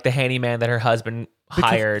is like the handyman that her husband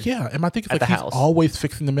hired. Yeah, and I think it's like he's always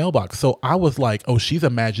fixing the mailbox. So I was like, oh, she's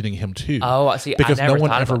imagining him too. Oh, I see. Because no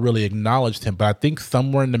one ever really acknowledged him. But I think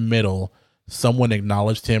somewhere in the middle, someone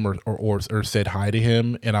acknowledged him or said hi to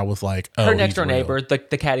him, and I was like, oh, her next door neighbor, the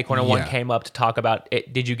catty corner one, came up to talk about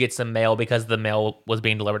it. Did you get some mail because the mail was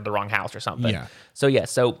being delivered to the wrong house or something? Yeah. So yeah,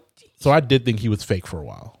 so I did think he was fake for a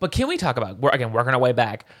while. But can we talk about working our way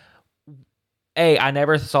back? I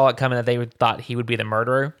never saw it coming that they thought he would be the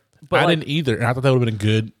murderer. But I didn't either, and I thought that would have been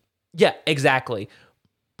good. Yeah, exactly.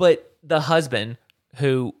 But the husband,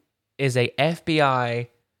 who is a FBI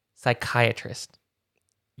psychiatrist,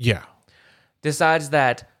 decides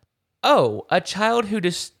that, a child who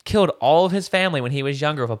just killed all of his family when he was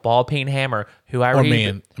younger with a ball-peen hammer, who I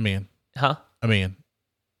read... A man. Huh? A man.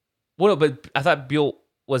 Well, no, but I thought Buell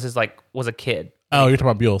was a kid. Oh, you're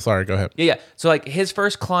talking about Buell. Sorry, go ahead. Yeah. So, like, his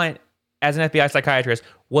first client as an FBI psychiatrist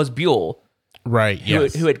was Buell. Right,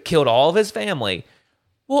 who had killed all of his family.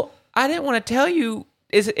 Well, I didn't want to tell you...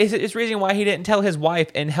 Is reason why he didn't tell his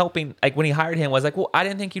wife and helping, like, when he hired him, was like, well, I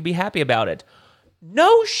didn't think you'd be happy about it.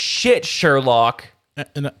 No shit, Sherlock.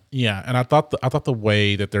 And I thought the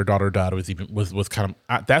way that their daughter died was kind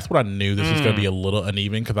of that's what I knew this was going to be a little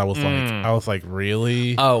uneven, because I was like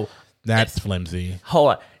really? Oh, that's flimsy. Hold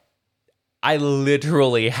on. I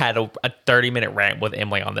literally had a 30-minute rant with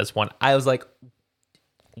Emily on this one. I was like,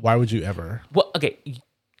 why would you ever? Well, okay,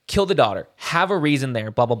 kill the daughter, have a reason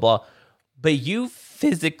there, blah blah blah. But you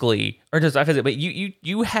physically, or just not physically, but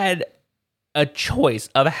you had a choice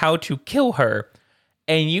of how to kill her,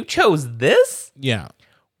 and you chose this? Yeah.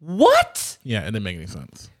 What? Yeah, it didn't make any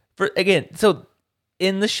sense. So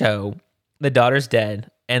in the show, the daughter's dead,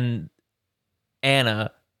 and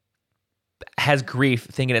Anna has grief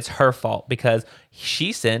thinking it's her fault because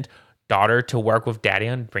she sent daughter to work with daddy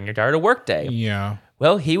on Bring Your Daughter to Work Day. Yeah.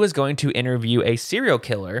 Well, he was going to interview a serial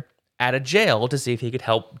killer at a jail to see if he could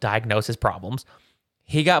help diagnose his problems.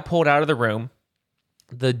 He got pulled out of the room.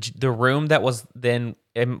 The room that was then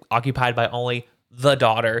occupied by only the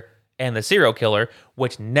daughter and the serial killer,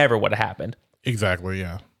 which never would have happened, Exactly.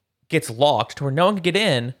 Yeah. gets locked to where no one can get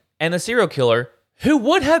in, and the serial killer, who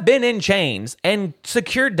would have been in chains and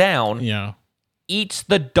secured down, Yeah. eats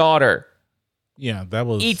the daughter. Yeah. That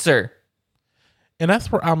was Eats her. and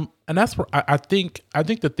that's where I think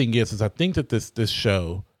the thing is I think that this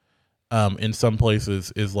show in some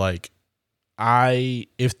places is like,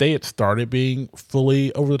 if they had started being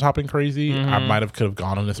fully over the top and crazy, I might have could have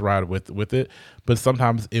gone on this ride with it. But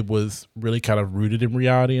sometimes it was really kind of rooted in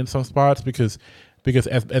reality in some spots because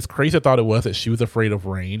as crazy as I thought it was that she was afraid of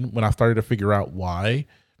rain, when I started to figure out why,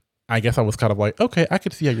 I guess I was kind of like, okay, I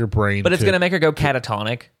could see how your brain, But it's going to make her go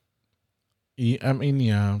catatonic. I mean,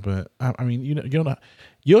 yeah, but I mean, you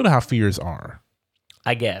know how fears are.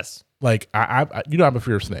 I guess. Like I'm a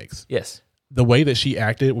fear of snakes. Yes. The way that she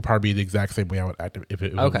acted would probably be the exact same way I would act if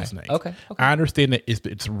it was a snake. Okay. I understand that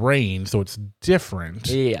it's rain, so it's different.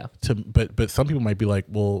 Yeah. But some people might be like,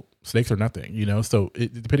 well, snakes are nothing, So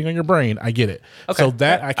depending on your brain, I get it. Okay. So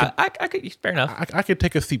that I could, fair enough. I could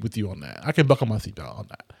take a seat with you on that. I can buckle my seatbelt on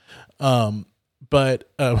that.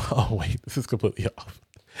 Oh wait, this is completely off.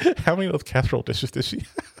 How many of those casserole dishes did she?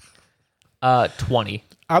 20.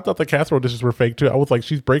 I thought the casserole dishes were fake too. I was like,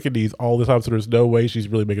 she's breaking these all the time, so there's no way she's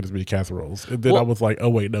really making as many casseroles. And then I was like, oh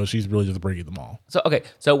wait, no, she's really just breaking them all.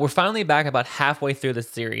 So we're finally back about halfway through the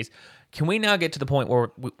series. Can we now get to the point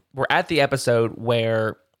where we're at the episode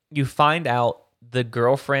where you find out the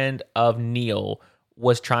girlfriend of Neil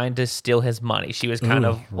was trying to steal his money? She was kind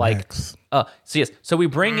of like, Rex. so we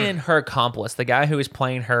bring in her accomplice, the guy who is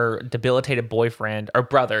playing her debilitated boyfriend or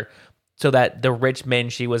brother, so that the rich men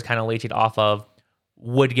she was kind of leeching off of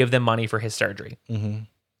would give them money for his surgery. Mm-hmm.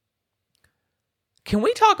 Can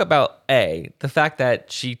we talk about the fact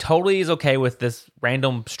that she totally is okay with this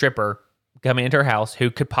random stripper coming into her house who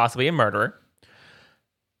could possibly be a murderer,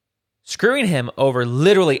 screwing him over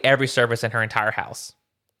literally every service in her entire house,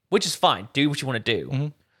 which is fine. Do what you want to do. Mm-hmm.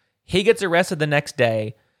 He gets arrested the next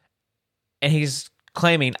day, and he's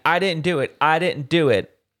claiming, I didn't do it.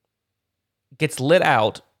 Gets lit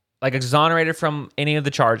out, like exonerated from any of the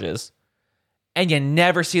charges, and you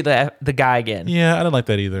never see the guy again. Yeah, I didn't like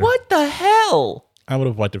that either. What the hell? I would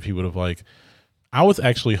have liked if he would have I was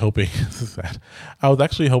actually hoping this is sad. I was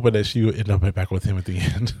actually hoping that she would end up back with him at the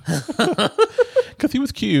end. Because he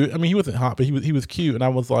was cute. I mean, he wasn't hot, but he was cute. And I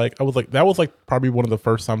was like, that was like probably one of the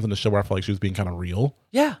first times in the show where I felt like she was being kind of real.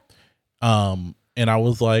 Yeah. And I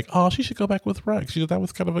was like, oh, she should go back with Rex. That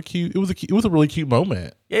was kind of a cute. It was a really cute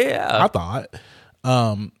moment. Yeah. I thought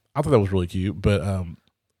that was really cute,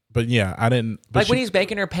 but yeah, I didn't. But like when he's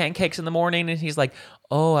baking her pancakes in the morning, and he's like,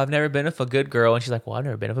 "Oh, I've never been with a good girl," and she's like, "Well, I've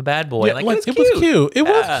never been with a bad boy." Yeah, like it was cute. It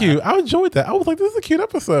was cute. I enjoyed that. I was like, "This is a cute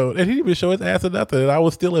episode," and he didn't even show his ass or nothing, and I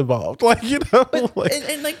was still involved. But literally,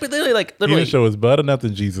 he didn't show his butt or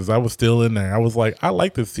nothing. Jesus, I was still in there. I was like, I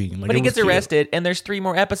like this scene. But he gets arrested, and there's 3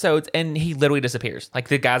 more episodes, and he literally disappears. Like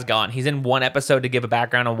the guy's gone. He's in one episode to give a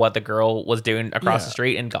background on what the girl was doing across the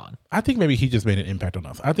street, and gone. I think maybe he just made an impact on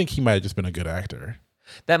us. I think he might have just been a good actor.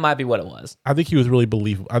 That might be what it was. I think he was really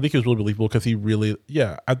believable. Because he really,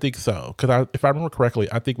 I think so. Because if I remember correctly,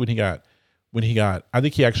 I think when he got, I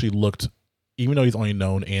think he actually looked, even though he's only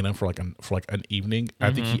known Anna for like an evening,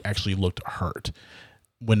 I think he actually looked hurt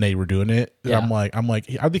when they were doing it. And I'm like,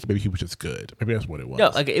 I think maybe he was just good. Maybe that's what it was. No,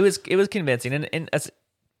 like it was convincing, and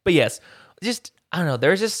but yes, just I don't know.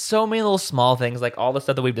 There's just so many little small things, like all the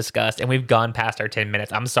stuff that we've discussed, and we've gone past our 10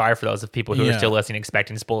 minutes. I'm sorry for those of people who are still listening,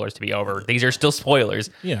 expecting spoilers to be over. These are still spoilers.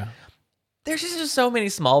 Yeah. There's just so many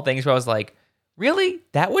small things where I was like, really?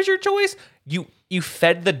 That was your choice? You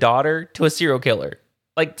fed the daughter to a serial killer.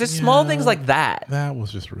 Like just small things like that. That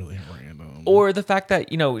was just really random. Or the fact that,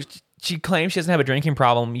 she claims she doesn't have a drinking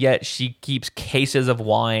problem, yet she keeps cases of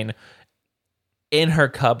wine in her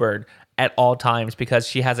cupboard at all times because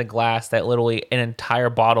she has a glass that literally an entire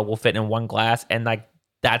bottle will fit in one glass, and like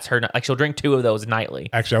that's her. Like she'll drink 2 of those nightly.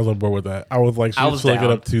 Actually, I was on board with that. I was like, she's filling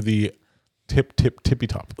it up to the tippy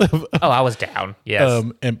top. Oh, I was down. Yes.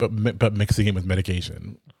 But mixing it with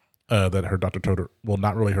medication that her doctor told her. Well,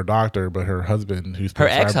 not really her doctor, but her husband, who's her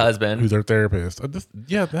ex-husband, who's her therapist.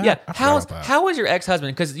 How was your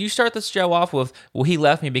ex-husband? Because you start the show off with, well, he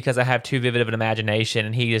left me because I have too vivid of an imagination,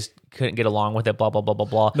 and he just couldn't get along with it. Blah blah blah blah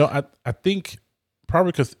blah. No, I think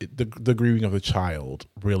probably because the grieving of the child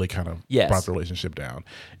really kind of brought the relationship down,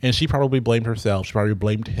 and she probably blamed herself. She probably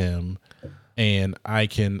blamed him. And they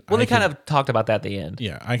kind of talked about that at the end.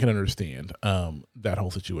 Yeah, I can understand that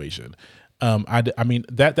whole situation. I mean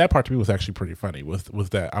that part to me was actually pretty funny. Was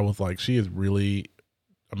that I was like, she is really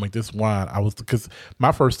I'm like, this wine. I was because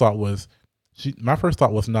my first thought was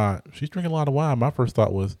not she's drinking a lot of wine. My first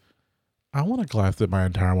thought was I want a glass that my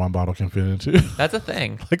entire wine bottle can fit into. That's a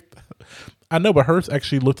thing. Like I know, but hers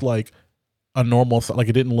actually looked like a normal. Like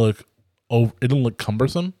it didn't look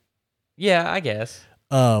cumbersome. Yeah, I guess.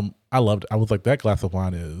 I loved it. I was like, that glass of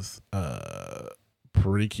wine is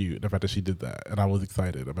pretty cute. The fact that she did that, and I was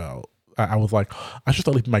excited about. I was like, I should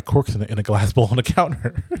start leaving my corks in a glass bowl on the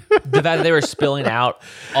counter. The fact that they were spilling out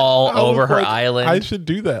all over her island. I should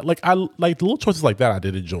do that. Like the little choices like that I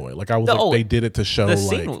did enjoy. Like I was like, they did it to show. The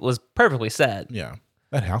scene was perfectly set. Yeah,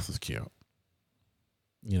 that house is cute.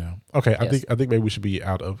 You know. Okay, yes. I think maybe we should be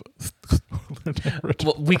out of.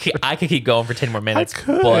 Well, I could keep going for 10 more minutes.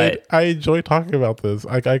 But I enjoy talking about this.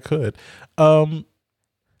 I could.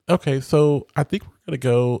 Okay, so I think we're gonna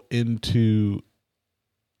go into.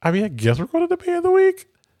 I mean, I guess we're going to the Bay of the Week.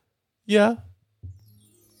 Yeah.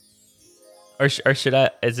 Or should I?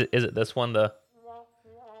 Is it this one?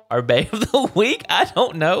 Our Bay of the Week? I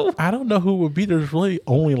don't know. I don't know who would be. There's really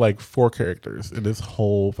only like 4 characters in this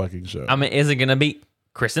whole fucking show. I mean, is it gonna be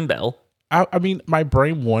Kristen Bell? I mean, my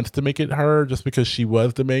brain wants to make it her just because she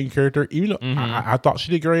was the main character. Even though I thought she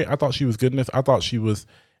did great. I thought she was good in this. I thought she was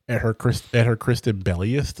at her Kristen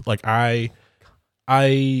Belliest. Like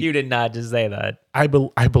you did not just say that. I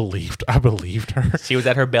believed her. She was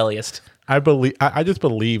at her belliest. I just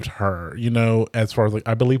believed her, you know, as far as like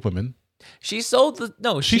I believe women. She sold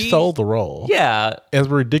the role. Yeah. As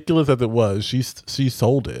ridiculous as it was, she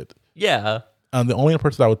sold it. Yeah. The only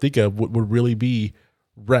person I would think of would really be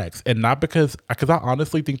Rex, and not because I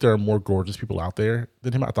honestly think there are more gorgeous people out there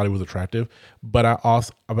than him. I thought he was attractive, but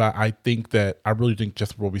I think that I really think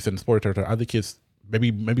just what we said in spoiler territory, I think his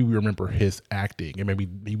maybe we remember his acting, and maybe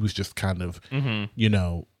he was just kind of you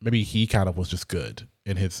know, maybe he kind of was just good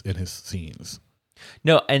in his scenes.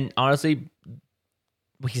 No, and honestly,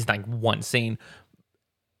 he's like one scene.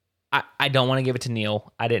 I don't want to give it to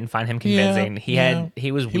Neil. I didn't find him convincing. He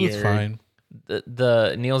was weird. He was fine.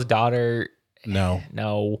 The Neil's daughter.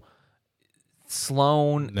 No.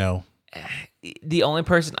 Sloane. No. The only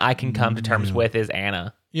person I can come to terms with is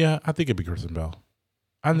Anna. Yeah, I think it'd be Kristen Bell.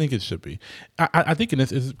 I think it should be. I think in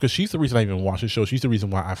this is because she's the reason I even watched the show. She's the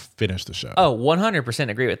reason why I finished the show. Oh, 100%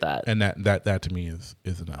 agree with that. And that to me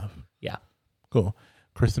is enough. Yeah. Cool.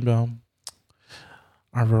 Kristen Bell.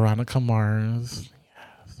 Our Veronica Mars.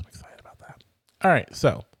 Yes, I'm excited about that. All right,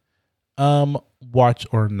 so watch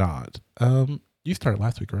or not. You started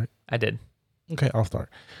last week, right? I did. Okay, I'll start.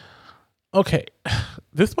 Okay,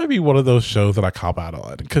 this might be one of those shows that I cop out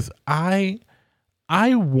on because I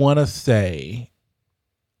want to say,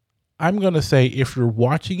 I'm going to say if you're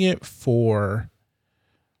watching it for,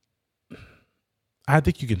 I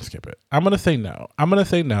think you can skip it. I'm going to say no.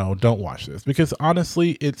 Don't watch this because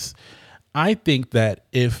honestly, I think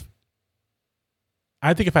if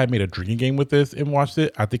I made a drinking game with this and watched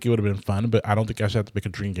it, I think it would have been fun, but I don't think I should have to make a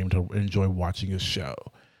drinking game to enjoy watching this show.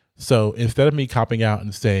 So instead of me copping out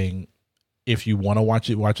and saying, if you want to watch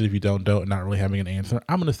it, if you don't, and not really having an answer,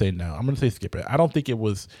 I'm going to say no. I'm going to say skip it. I don't think it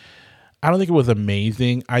was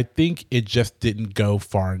amazing. I think it just didn't go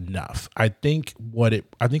far enough. I think what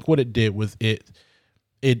it did was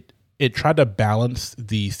it tried to balance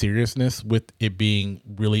the seriousness with it being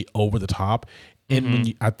really over the top.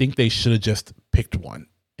 And I think they should have just picked one.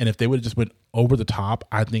 And if they would have just went over the top,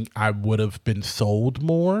 I think I would have been sold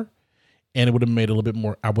more and it would have made a little bit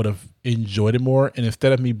more, I would have enjoyed it more. And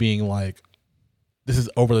instead of me being like, this is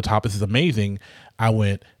over the top, this is amazing, I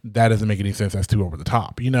went, that doesn't make any sense, that's too over the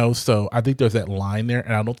top, you know? So I think there's that line there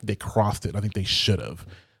and I don't think they crossed it. I think they should have.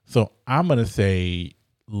 So I'm going to say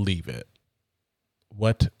leave it.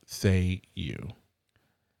 What say you?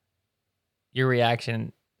 Your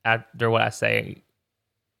reaction after what I say,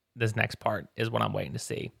 this next part is what I'm waiting to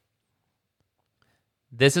see.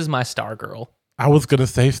 This is my Stargirl. I was going to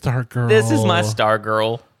say Stargirl. This is my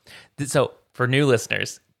Stargirl. So for new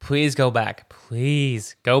listeners, please go back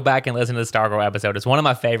and listen to the Stargirl episode. It's one of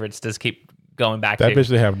my favorites to just keep going back to. That bitch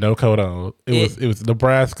didn't have no coat on. It was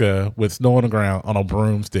Nebraska with snow on the ground on a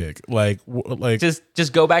broomstick. Like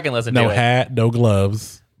just go back and listen to it. No hat, no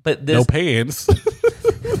gloves, no pants.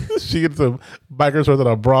 She gets some biker shorts and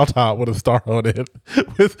a bra top with a star on it.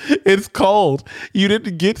 It's cold. You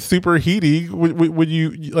didn't get super heating when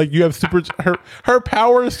you like you have super her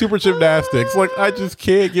power is super gymnastics. Like I just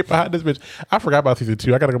can't get behind this bitch. I forgot about season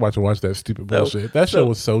 2. I gotta go back and watch that stupid bullshit. That show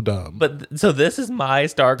was so dumb. But so this is my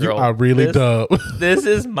Stargirl. You are really dumb.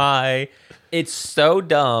 It's so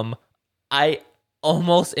dumb. I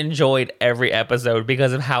almost enjoyed every episode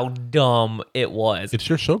because of how dumb it was. It's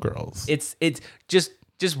your Showgirls. It's just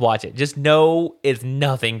just watch it. Just know it's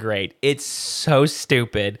nothing great. It's so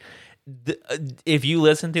stupid. If you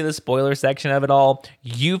listen to the spoiler section of it all,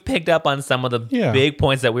 you picked up on some of the big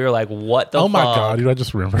points that we were like, what the fuck? Oh my God, dude, I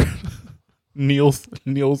just remember Neil's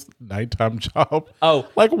nighttime job. Oh.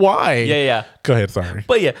 Like, why? Yeah. Go ahead, sorry.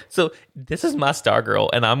 But yeah, so this is my Stargirl,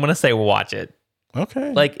 and I'm going to say watch it.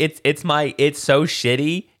 Okay. Like, it's so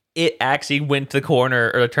shitty. It actually went to the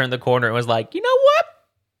corner, or turned the corner, and was like, you know what?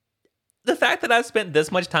 The fact that I've spent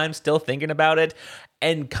this much time still thinking about it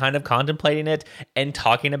and kind of contemplating it and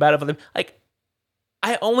talking about it with them, like,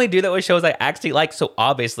 I only do that with shows I actually like, so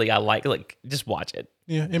obviously I like, just watch it.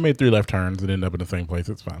 Yeah, it made 3 left turns and ended up in the same place.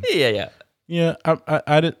 It's fine. Yeah. Yeah,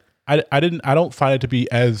 I don't find it to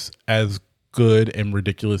be as good and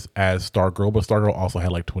ridiculous as Stargirl, but Stargirl also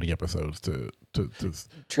had like 20 episodes to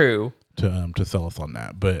True. To sell us on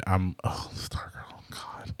that. But Stargirl,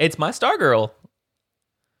 God. It's my Stargirl.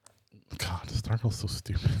 God, Stargirl's so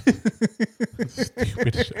stupid.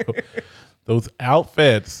 Stupid show. Those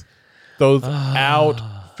outfits. They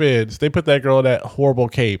put that girl in that horrible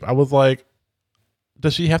cape. I was like,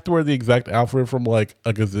 does she have to wear the exact outfit from like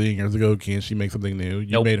a gazillion years ago? Can't she make something new?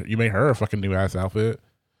 You made her a fucking new ass outfit.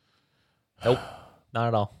 Nope. Not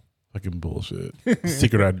at all. Fucking bullshit.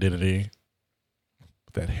 Secret identity.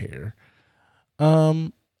 With that hair.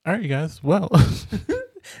 All right, you guys. Well,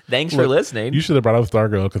 thanks for listening. You should have brought up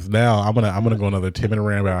Stargirl, because now I'm gonna go another 10-minute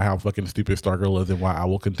rant about how fucking stupid Stargirl is and why I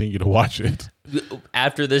will continue to watch it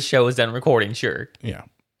after this show is done recording. Sure. Yeah.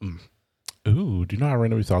 Ooh, do you know how I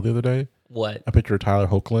randomly saw the other day? What? A picture of Tyler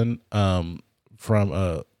Hoechlin from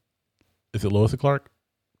is it Lois and Clark?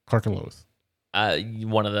 Clark and Lois.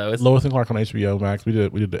 One of those. Lois and Clark on HBO Max. We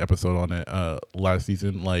did the episode on it last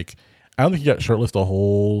season. Like, I don't think he got shirtless the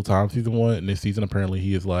whole time season 1, and this season apparently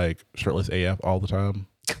he is like shirtless AF all the time.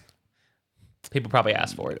 People probably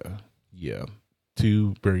asked for it. Yeah.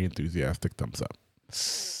 2 very enthusiastic thumbs up.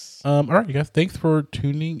 All right, you guys. Thanks for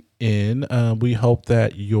tuning in. We hope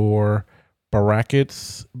that your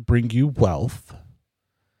brackets bring you wealth.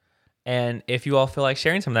 And if you all feel like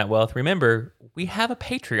sharing some of that wealth, remember, we have a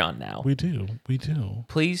Patreon now. We do.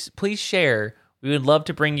 Please share. We would love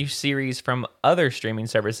to bring you series from other streaming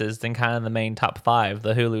services than kind of the main top 5,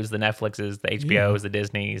 the Hulus, the Netflixes, the HBOs, the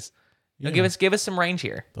Disneys. Yeah. Give us some range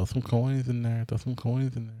here. Throw some coins in there. Throw some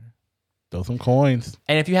coins.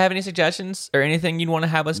 And if you have any suggestions or anything you'd want to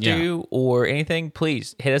have us do or anything,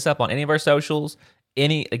 please hit us up on any of our socials.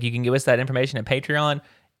 You can give us that information at Patreon.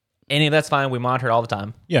 Any of that's fine. We monitor it all the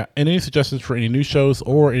time. Yeah, and any suggestions for any new shows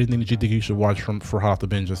or anything that you think you should watch for Hot Off the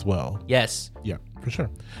Binge as well. Yes. Yeah, for sure.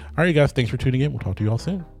 All right, you guys. Thanks for tuning in. We'll talk to you all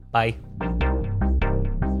soon. Bye.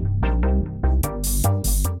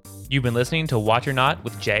 You've been listening to Watch or Not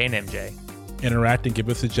with Jay and MJ. Interact and give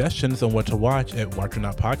us suggestions on what to watch at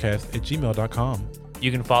watchornotpodcast@gmail.com.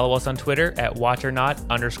 You can follow us on Twitter at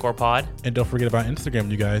watchornot_pod. And don't forget about Instagram,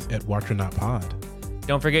 you guys, at watchornotpod.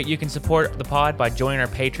 Don't forget you can support the pod by joining our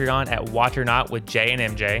Patreon at Watch or Not with Jay and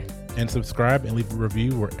MJ. And subscribe and leave a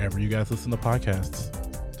review wherever you guys listen to podcasts.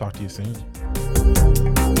 Talk to you soon.